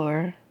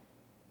follower.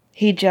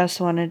 He just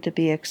wanted to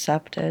be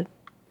accepted.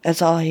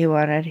 That's all he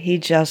wanted. He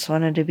just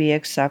wanted to be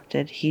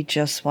accepted. He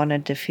just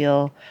wanted to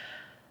feel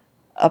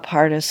a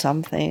part of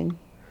something.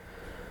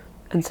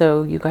 And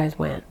so you guys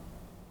went?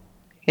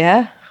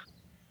 Yeah.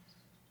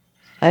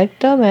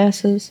 Like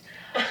dumbasses.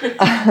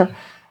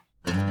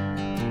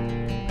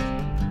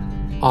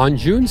 On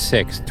June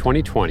 6,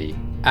 2020,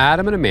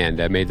 Adam and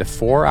Amanda made the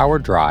 4-hour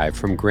drive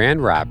from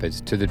Grand Rapids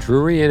to the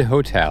Drury Inn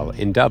Hotel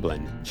in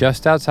Dublin,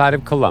 just outside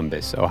of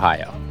Columbus,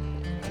 Ohio.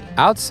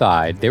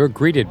 Outside, they were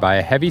greeted by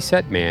a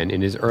heavy-set man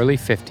in his early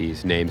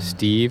 50s named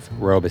Steve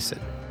Robeson.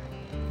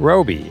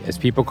 Roby, as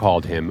people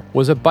called him,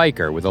 was a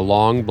biker with a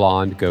long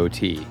blonde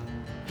goatee.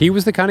 He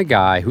was the kind of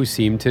guy who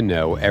seemed to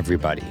know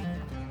everybody.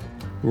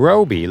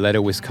 Roby led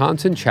a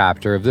Wisconsin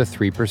chapter of the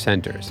 3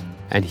 Percenters,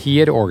 and he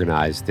had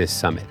organized this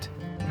summit.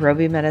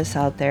 Roby met us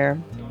out there,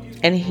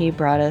 and he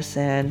brought us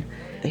in.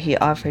 He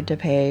offered to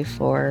pay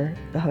for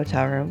the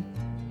hotel room.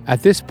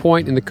 At this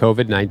point in the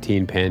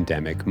COVID-19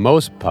 pandemic,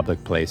 most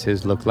public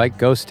places looked like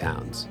ghost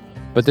towns.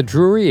 But the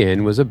Drury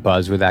Inn was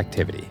abuzz with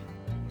activity.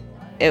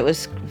 It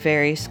was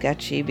very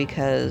sketchy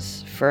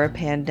because for a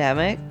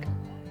pandemic,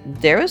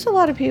 there was a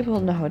lot of people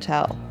in the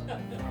hotel.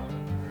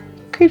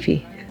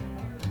 Creepy.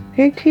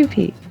 Very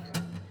creepy.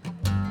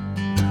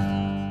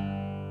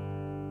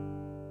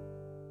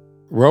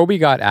 Roby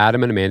got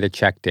Adam and Amanda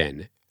checked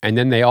in, and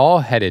then they all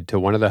headed to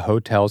one of the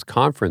hotel's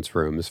conference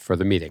rooms for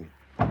the meeting.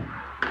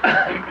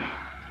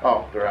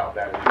 Oh, they're out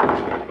that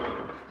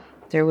way.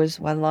 There was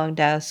one long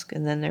desk,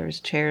 and then there was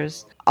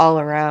chairs all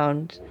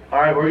around. All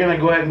right, we're gonna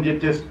go ahead and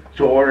get this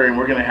to order, and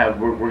we're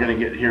gonna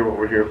get here what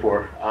we're here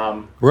for.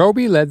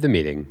 Roby led the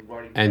meeting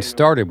and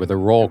started with a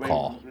roll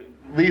call.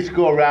 At least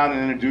go around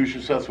and introduce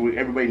yourself so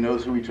everybody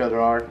knows who each other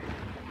are.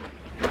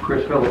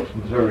 Chris Phillips,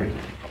 Missouri.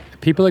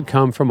 People had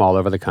come from all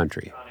over the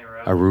country.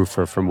 A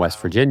roofer from West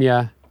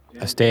Virginia,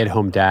 a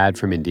stay-at-home dad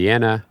from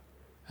Indiana,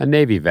 a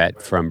Navy vet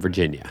from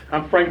Virginia.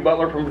 I'm Frank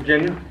Butler from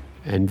Virginia.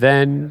 And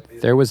then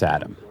there was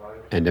Adam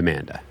and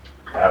Amanda.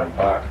 Adam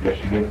Fox,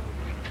 Michigan.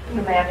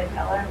 Amanda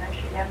Teller,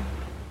 Michigan.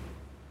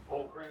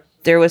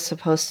 There was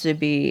supposed to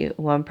be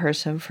one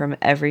person from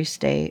every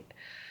state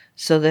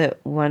so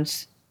that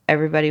once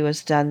everybody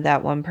was done,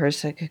 that one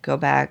person could go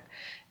back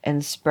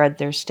and spread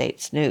their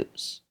state's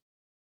news.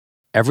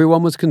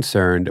 Everyone was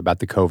concerned about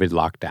the COVID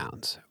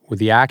lockdowns, with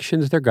the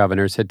actions their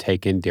governors had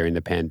taken during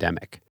the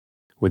pandemic,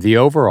 with the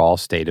overall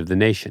state of the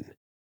nation.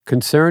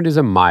 Concerned is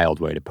a mild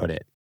way to put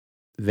it.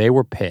 They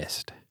were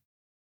pissed.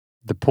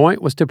 The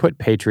point was to put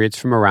patriots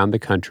from around the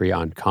country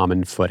on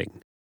common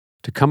footing,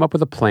 to come up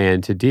with a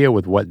plan to deal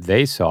with what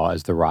they saw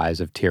as the rise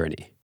of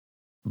tyranny.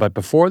 But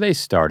before they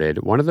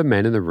started, one of the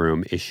men in the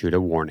room issued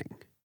a warning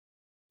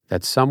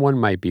that someone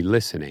might be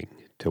listening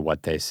to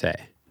what they say.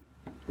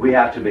 We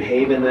have to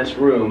behave in this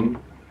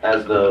room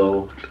as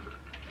though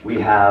we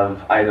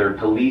have either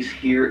police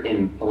here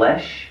in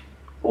flesh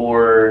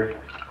or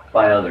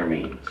by other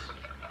means.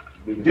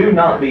 Do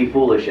not be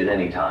foolish at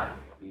any time.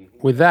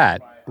 With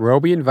that,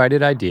 Roby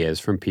invited ideas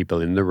from people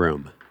in the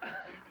room.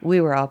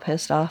 We were all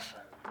pissed off.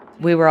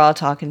 We were all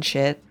talking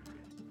shit.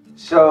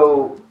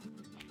 So,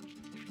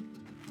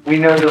 we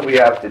know that we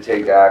have to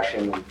take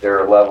action. There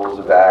are levels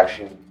of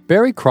action.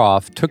 Barry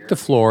Croft took the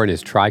floor in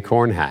his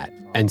tricorn hat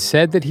and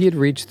said that he had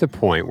reached the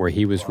point where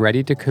he was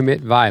ready to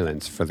commit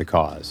violence for the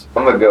cause.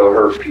 I'm gonna go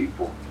hurt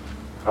people.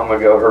 I'm gonna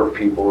go hurt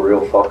people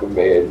real fucking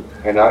bad.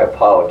 And I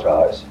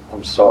apologize.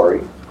 I'm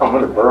sorry. I'm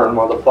gonna burn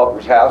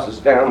motherfuckers' houses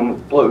down. I'm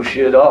gonna blow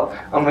shit up.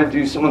 I'm gonna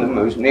do some of the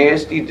most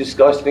nasty,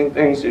 disgusting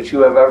things that you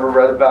have ever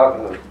read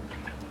about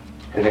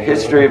in the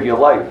history of your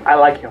life. I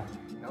like him.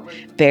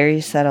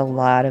 Barry said a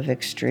lot of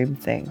extreme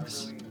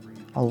things.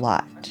 A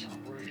lot.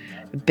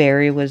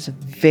 Barry was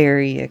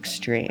very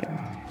extreme.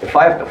 If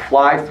I have to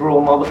fly through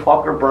a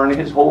motherfucker, burn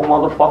his whole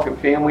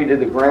motherfucking family to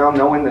the ground,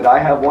 knowing that I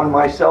have one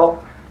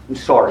myself, I'm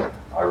sorry.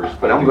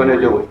 But I'm going to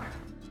do it.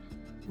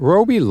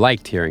 Roby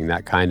liked hearing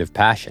that kind of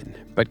passion,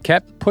 but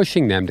kept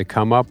pushing them to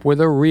come up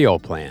with a real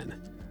plan.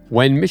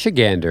 When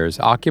Michiganders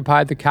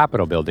occupied the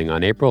Capitol building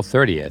on April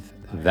 30th,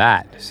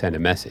 that sent a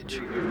message.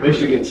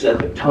 Michigan set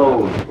the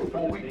tone.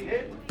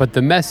 But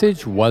the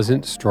message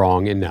wasn't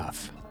strong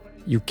enough.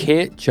 You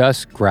can't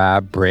just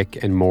grab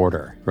brick and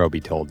mortar, Roby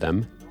told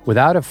them.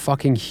 Without a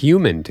fucking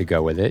human to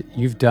go with it,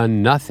 you've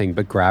done nothing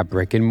but grab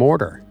brick and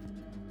mortar.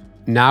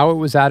 Now it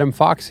was Adam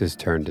Fox's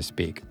turn to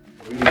speak.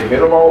 We need to hit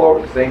them all over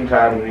at the same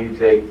time. We need to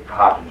take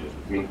hostages.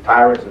 I mean,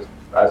 tyrants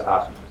as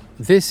hostages.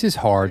 This is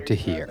hard to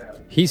hear.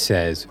 He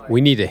says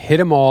we need to hit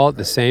them all at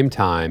the same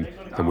time,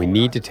 and we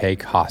need to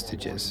take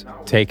hostages.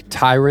 Take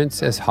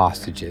tyrants as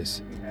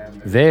hostages.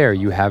 There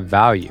you have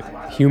value.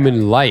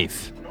 Human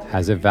life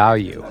has a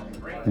value.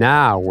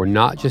 Now we're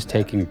not just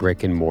taking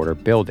brick and mortar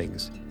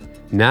buildings.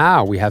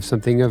 Now we have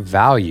something of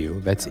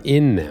value that's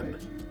in them.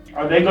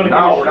 Are they going to?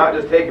 No, we're not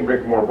just taking brick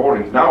and mortar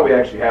buildings. Now we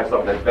actually have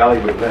something that's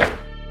valuable to them.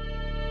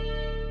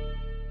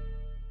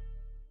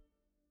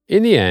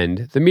 In the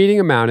end, the meeting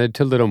amounted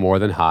to little more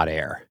than hot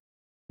air.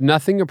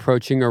 Nothing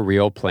approaching a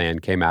real plan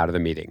came out of the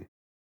meeting,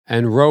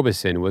 and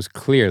Robeson was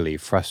clearly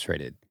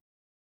frustrated.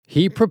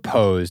 He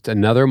proposed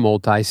another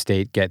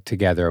multi-state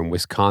get-together in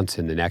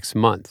Wisconsin the next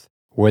month,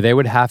 where they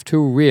would have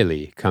to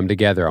really come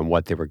together on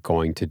what they were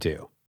going to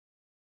do.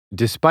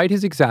 Despite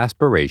his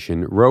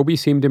exasperation, Roby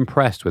seemed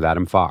impressed with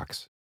Adam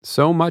Fox,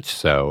 so much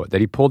so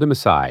that he pulled him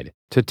aside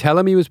to tell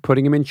him he was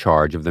putting him in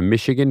charge of the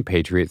Michigan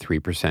Patriot 3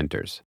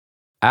 Percenters.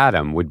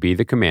 Adam would be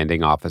the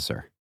commanding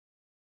officer.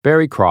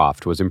 Barry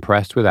Croft was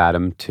impressed with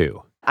Adam,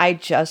 too. I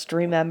just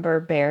remember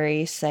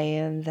Barry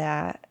saying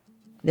that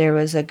there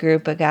was a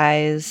group of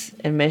guys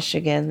in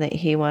Michigan that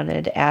he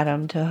wanted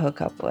Adam to hook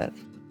up with.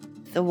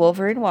 The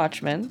Wolverine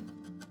Watchmen,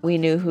 we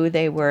knew who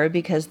they were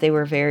because they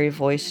were very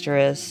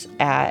boisterous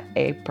at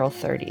April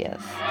 30th. This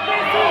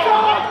is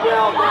our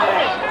building!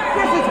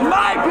 This is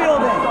my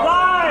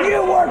building!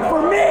 You work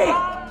for me!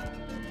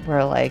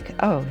 We're like,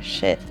 oh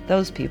shit,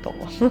 those people.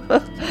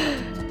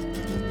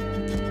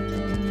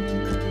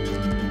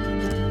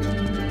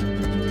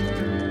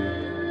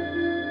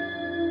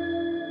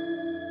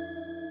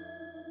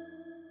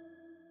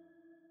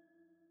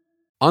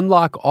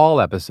 Unlock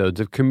all episodes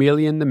of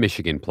Chameleon the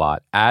Michigan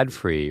Plot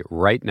ad-free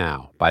right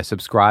now by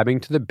subscribing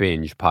to the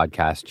Binge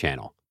podcast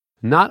channel.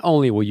 Not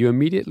only will you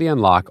immediately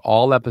unlock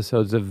all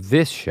episodes of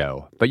this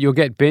show, but you'll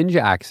get Binge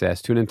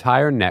access to an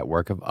entire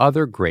network of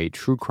other great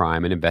true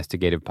crime and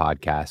investigative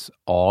podcasts,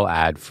 all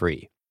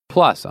ad-free.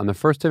 Plus, on the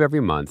first of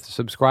every month,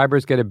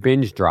 subscribers get a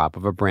binge drop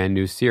of a brand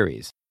new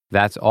series.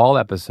 That's all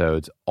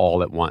episodes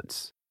all at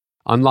once.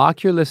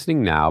 Unlock your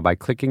listening now by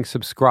clicking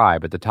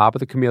subscribe at the top of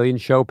the Chameleon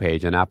Show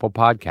page on Apple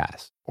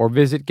Podcasts, or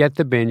visit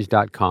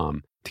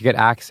getthebinge.com to get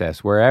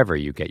access wherever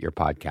you get your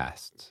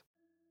podcasts.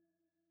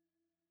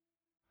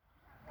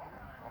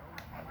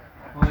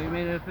 Well, you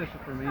made it official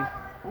for me.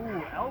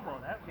 Ooh,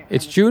 elbow.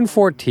 It's June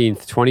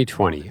 14th,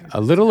 2020, a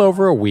little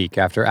over a week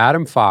after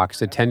Adam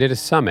Fox attended a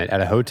summit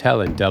at a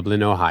hotel in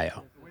Dublin,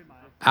 Ohio.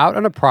 Out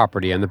on a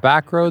property on the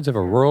back roads of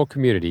a rural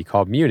community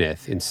called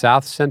Munith in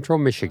south-central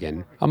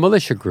Michigan, a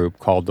militia group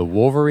called the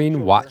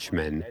Wolverine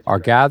Watchmen are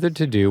gathered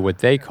to do what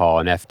they call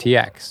an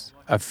FTX,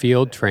 a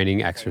field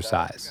training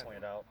exercise.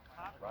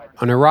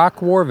 An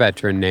Iraq War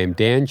veteran named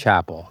Dan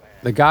Chappell,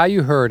 the guy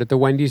you heard at the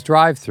Wendy's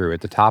drive-thru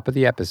at the top of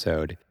the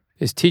episode,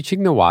 is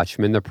teaching the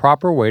Watchmen the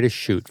proper way to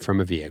shoot from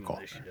a vehicle.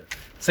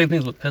 Same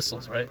things with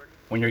pistols, right?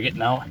 When you're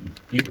getting out,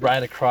 you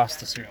ride across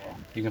the steering wheel.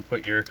 You can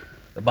put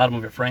the bottom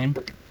of your frame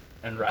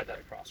and ride that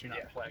across. You're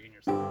not flagging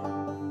yourself.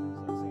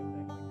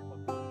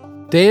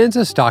 Dan's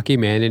a stocky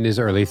man in his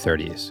early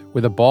 30s,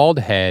 with a bald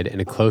head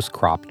and a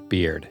close-cropped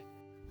beard.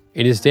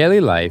 In his daily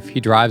life, he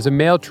drives a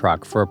mail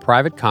truck for a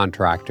private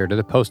contractor to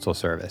the Postal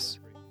Service.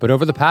 But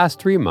over the past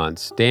 3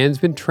 months, Dan's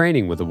been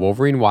training with the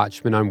Wolverine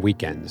Watchmen on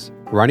weekends,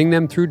 running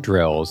them through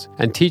drills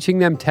and teaching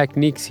them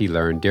techniques he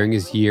learned during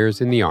his years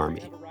in the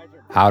Army.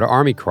 How to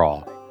army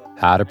crawl,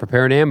 how to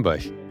prepare an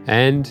ambush,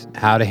 and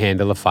how to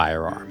handle a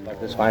firearm.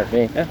 That's fine with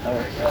me.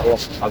 Yeah, cool.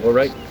 I'll go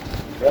right.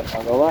 Yep,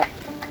 I'll go left.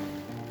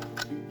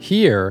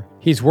 Here,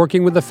 he's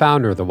working with the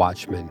founder of the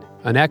Watchmen,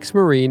 an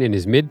ex-Marine in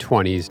his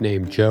mid-20s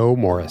named Joe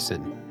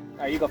Morrison. All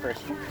right, you go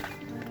first.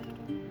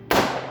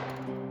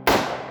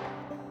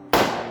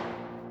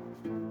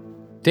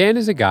 Dan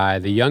is a guy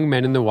the young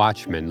men in the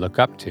Watchmen look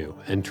up to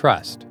and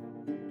trust.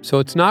 So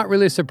it's not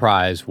really a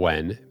surprise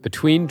when,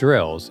 between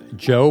drills,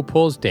 Joe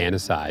pulls Dan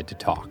aside to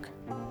talk.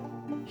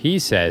 He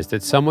says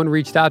that someone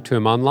reached out to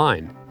him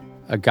online,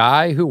 a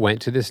guy who went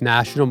to this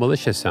National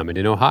Militia Summit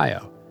in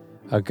Ohio,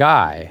 a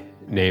guy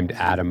named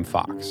Adam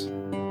Fox.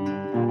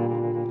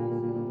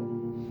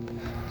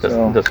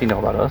 Does he know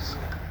about us?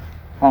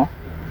 Huh?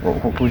 Well,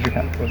 who's your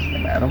kind of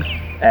name? Adam?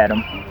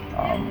 Adam.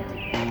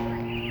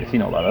 Does he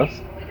know about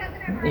us?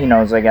 He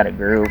knows I got a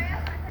group.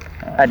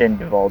 I didn't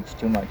divulge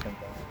too much info.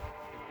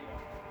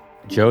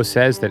 Joe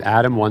says that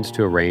Adam wants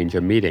to arrange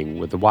a meeting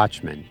with the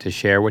Watchmen to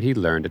share what he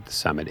learned at the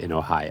summit in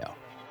Ohio.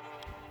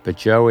 But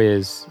Joe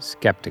is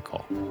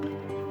skeptical.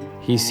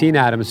 He's seen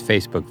Adam's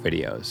Facebook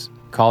videos,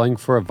 calling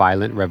for a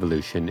violent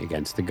revolution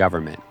against the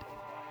government.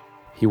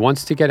 He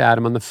wants to get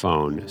Adam on the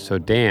phone so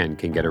Dan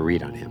can get a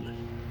read on him.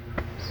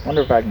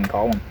 Wonder if I can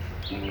call him.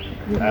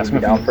 Ask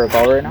him down for a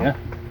call right now? Yeah.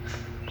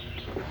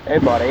 Hey,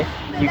 buddy.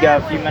 You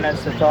got a few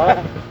minutes to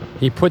talk?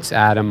 He puts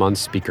Adam on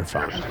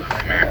speakerphone. And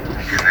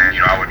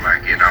then, I wouldn't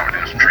mind getting out and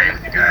doing some training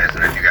with you guys,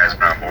 and if you guys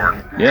are on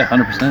board. Yeah,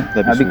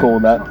 100%. I'd be cool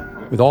with that.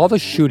 With all the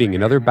shooting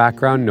and other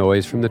background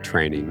noise from the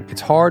training, it's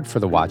hard for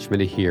the Watchmen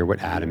to hear what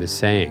Adam is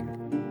saying.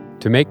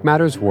 To make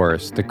matters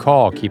worse, the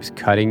call keeps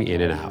cutting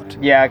in and out.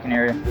 Yeah, I can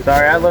hear you.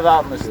 Sorry, I live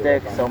out in the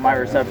sticks, so my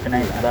reception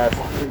ain't the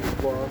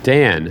best.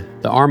 Dan,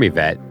 the Army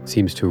vet,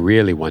 seems to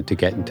really want to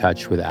get in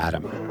touch with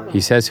Adam. He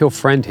says he'll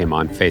friend him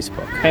on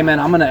Facebook. Hey man,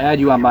 I'm gonna add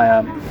you on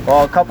my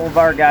Well, a couple of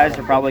our guys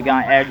are probably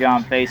gonna add you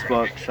on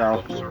Facebook,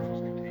 so.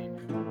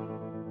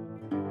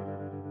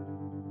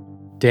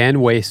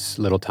 Dan wastes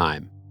little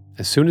time.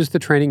 As soon as the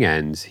training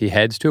ends, he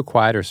heads to a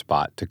quieter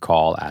spot to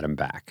call Adam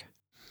back.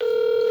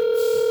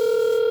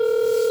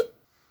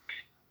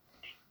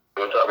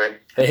 What's up, man?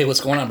 Hey,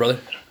 what's going on, brother?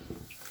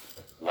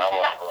 Not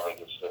much, brother.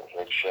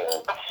 Just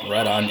shit.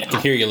 Right on. I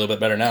can hear you a little bit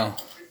better now.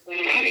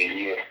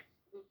 Yeah.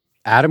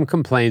 Adam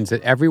complains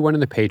that everyone in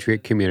the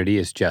Patriot community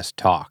is just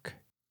talk.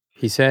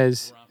 He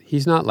says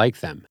he's not like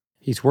them.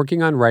 He's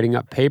working on writing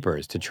up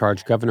papers to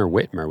charge Governor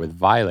Whitmer with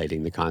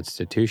violating the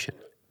Constitution.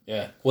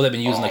 Yeah. Well, they've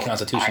been using the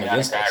Constitution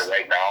against us. I got a guy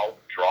right now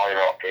drawing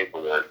up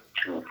paperwork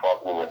to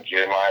fucking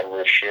legitimize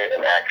this shit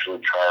and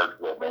actually charge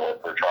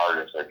Whitmer for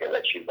charges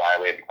that she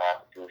violated the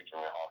Constitution.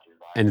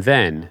 And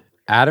then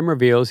Adam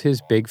reveals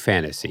his big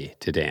fantasy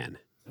to Dan.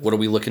 What are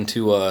we looking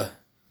to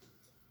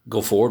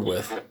go forward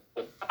with?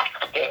 This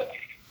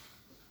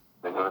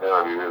is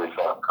gonna be really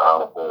fucking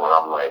comical,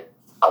 and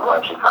I'm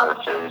actually kind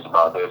of serious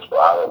about this, but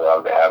I would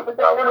love to have the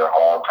governor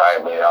all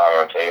time lay out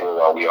on a table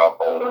while we all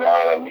fold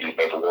around and we just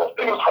make the world's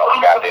biggest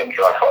fucking goddamn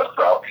drug bust,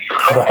 bro.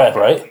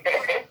 Right.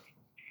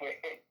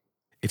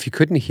 If you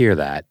couldn't hear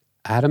that,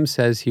 Adam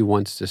says he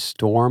wants to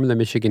storm the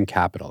Michigan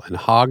Capitol and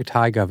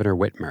hog-tie Governor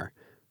Whitmer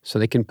so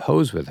they can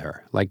pose with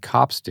her like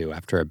cops do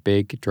after a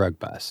big drug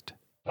bust.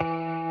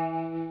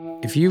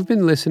 If you've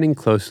been listening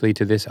closely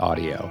to this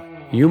audio,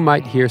 you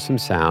might hear some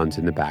sounds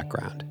in the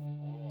background.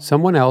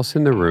 Someone else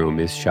in the room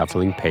is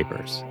shuffling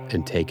papers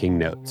and taking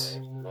notes.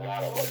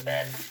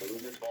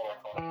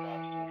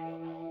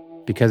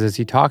 Because as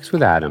he talks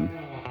with Adam,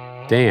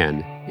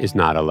 Dan is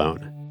not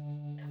alone.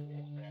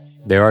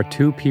 There are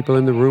two people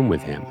in the room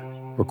with him,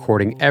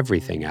 recording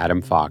everything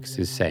Adam Fox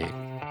is saying.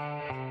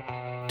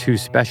 Two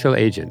special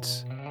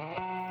agents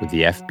with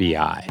the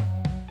FBI.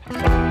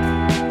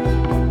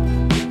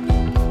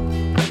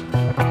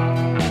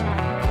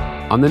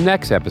 On the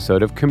next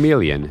episode of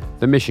Chameleon,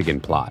 The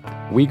Michigan Plot,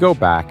 we go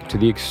back to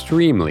the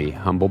extremely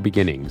humble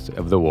beginnings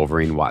of the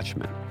Wolverine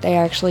Watchmen. They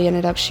actually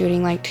ended up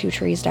shooting like 2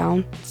 trees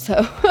down,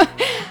 so...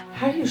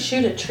 How do you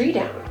shoot a tree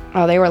down?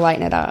 Oh, they were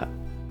lighting it up.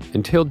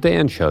 Until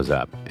Dan shows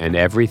up and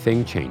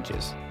everything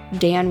changes.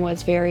 Dan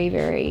was very,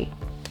 very...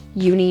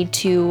 You need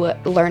to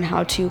learn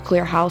how to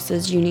clear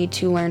houses. You need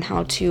to learn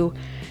how to,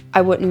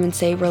 I wouldn't even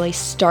say really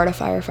start a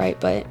firefight,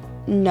 but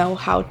know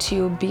how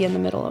to be in the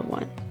middle of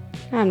one.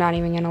 I'm not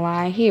even gonna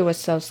lie, he was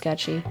so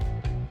sketchy.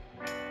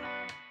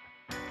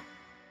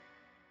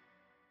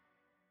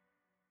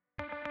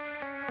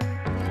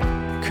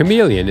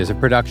 Chameleon is a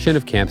production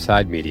of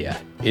Campside Media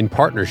in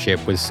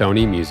partnership with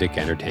Sony Music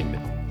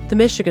Entertainment. The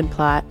Michigan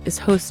Plot is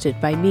hosted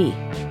by me,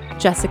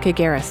 Jessica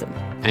Garrison.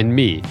 And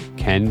me,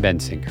 Ken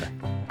Bensinger.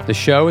 The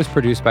show is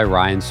produced by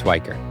Ryan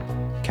Swiker.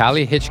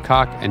 Callie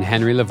Hitchcock and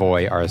Henry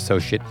Lavoie are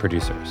associate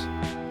producers.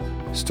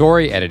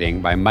 Story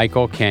editing by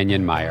Michael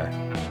Canyon-Meyer.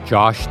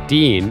 Josh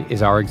Dean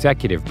is our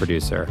executive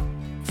producer.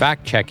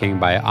 Fact-checking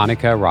by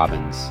Annika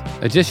Robbins.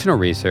 Additional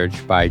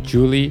research by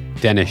Julie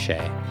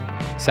Denichet.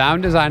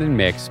 Sound design and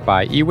mix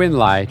by Ewan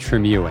Lai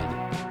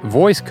Tremewen.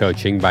 Voice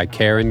coaching by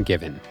Karen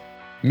Given.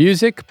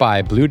 Music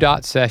by Blue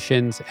Dot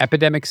Sessions,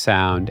 Epidemic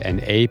Sound,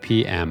 and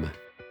APM.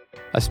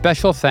 A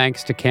special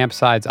thanks to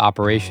Campside's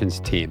operations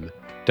team,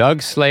 Doug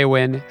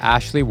Slaywin,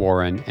 Ashley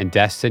Warren, and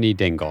Destiny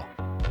Dingle.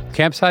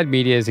 Campside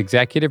Media's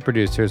executive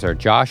producers are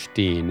Josh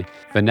Dean,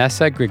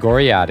 Vanessa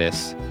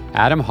Grigoriadis,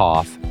 Adam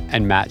Hoff,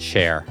 and Matt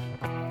Scher.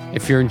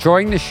 If you're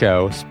enjoying the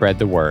show, spread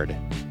the word.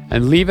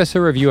 And leave us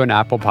a review on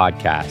Apple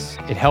Podcasts.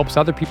 It helps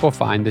other people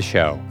find the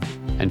show.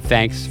 And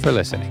thanks for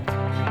listening.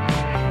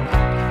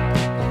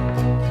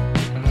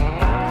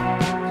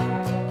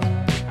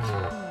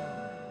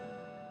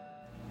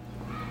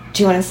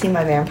 Do you want to see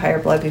my vampire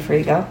blood before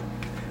you go?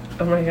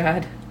 Oh my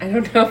god. I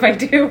don't know if I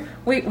do.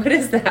 Wait, what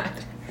is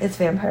that? It's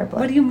vampire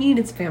blood. What do you mean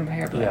it's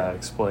vampire blood? Yeah,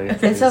 explain.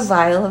 It's a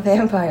vial of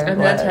vampire blood. I'm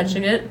not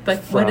touching it, but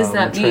what does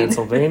that mean?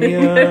 Transylvania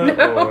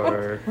No.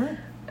 or... What?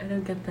 I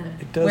don't get that.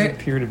 It does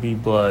appear to be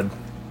blood.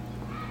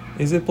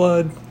 Is it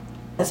blood?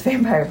 It's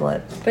vampire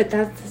blood. But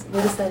that's,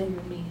 what does that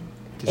even mean?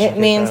 It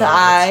means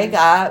I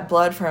got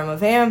blood from a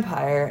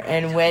vampire,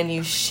 and when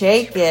you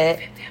shake it...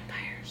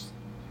 Vampires.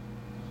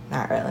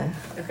 Not really.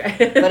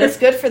 Okay. But it's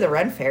good for the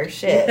run fair.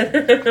 Shit.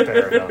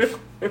 Fair enough.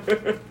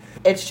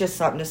 It's just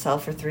something to sell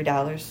for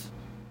 $3.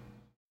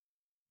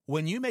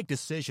 When you make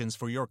decisions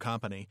for your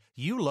company,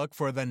 you look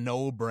for the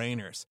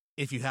no-brainers.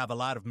 If you have a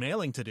lot of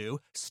mailing to do,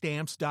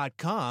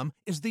 Stamps.com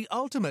is the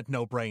ultimate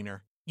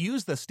no-brainer.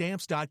 Use the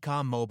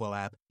Stamps.com mobile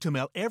app to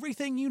mail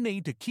everything you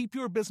need to keep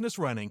your business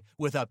running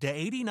with up to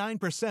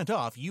 89%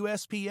 off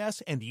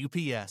USPS and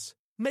UPS.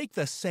 Make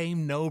the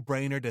same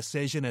no-brainer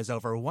decision as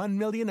over 1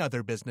 million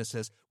other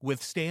businesses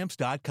with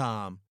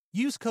Stamps.com.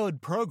 Use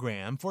code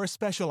PROGRAM for a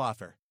special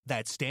offer.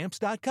 That's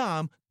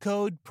Stamps.com,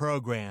 code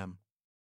PROGRAM.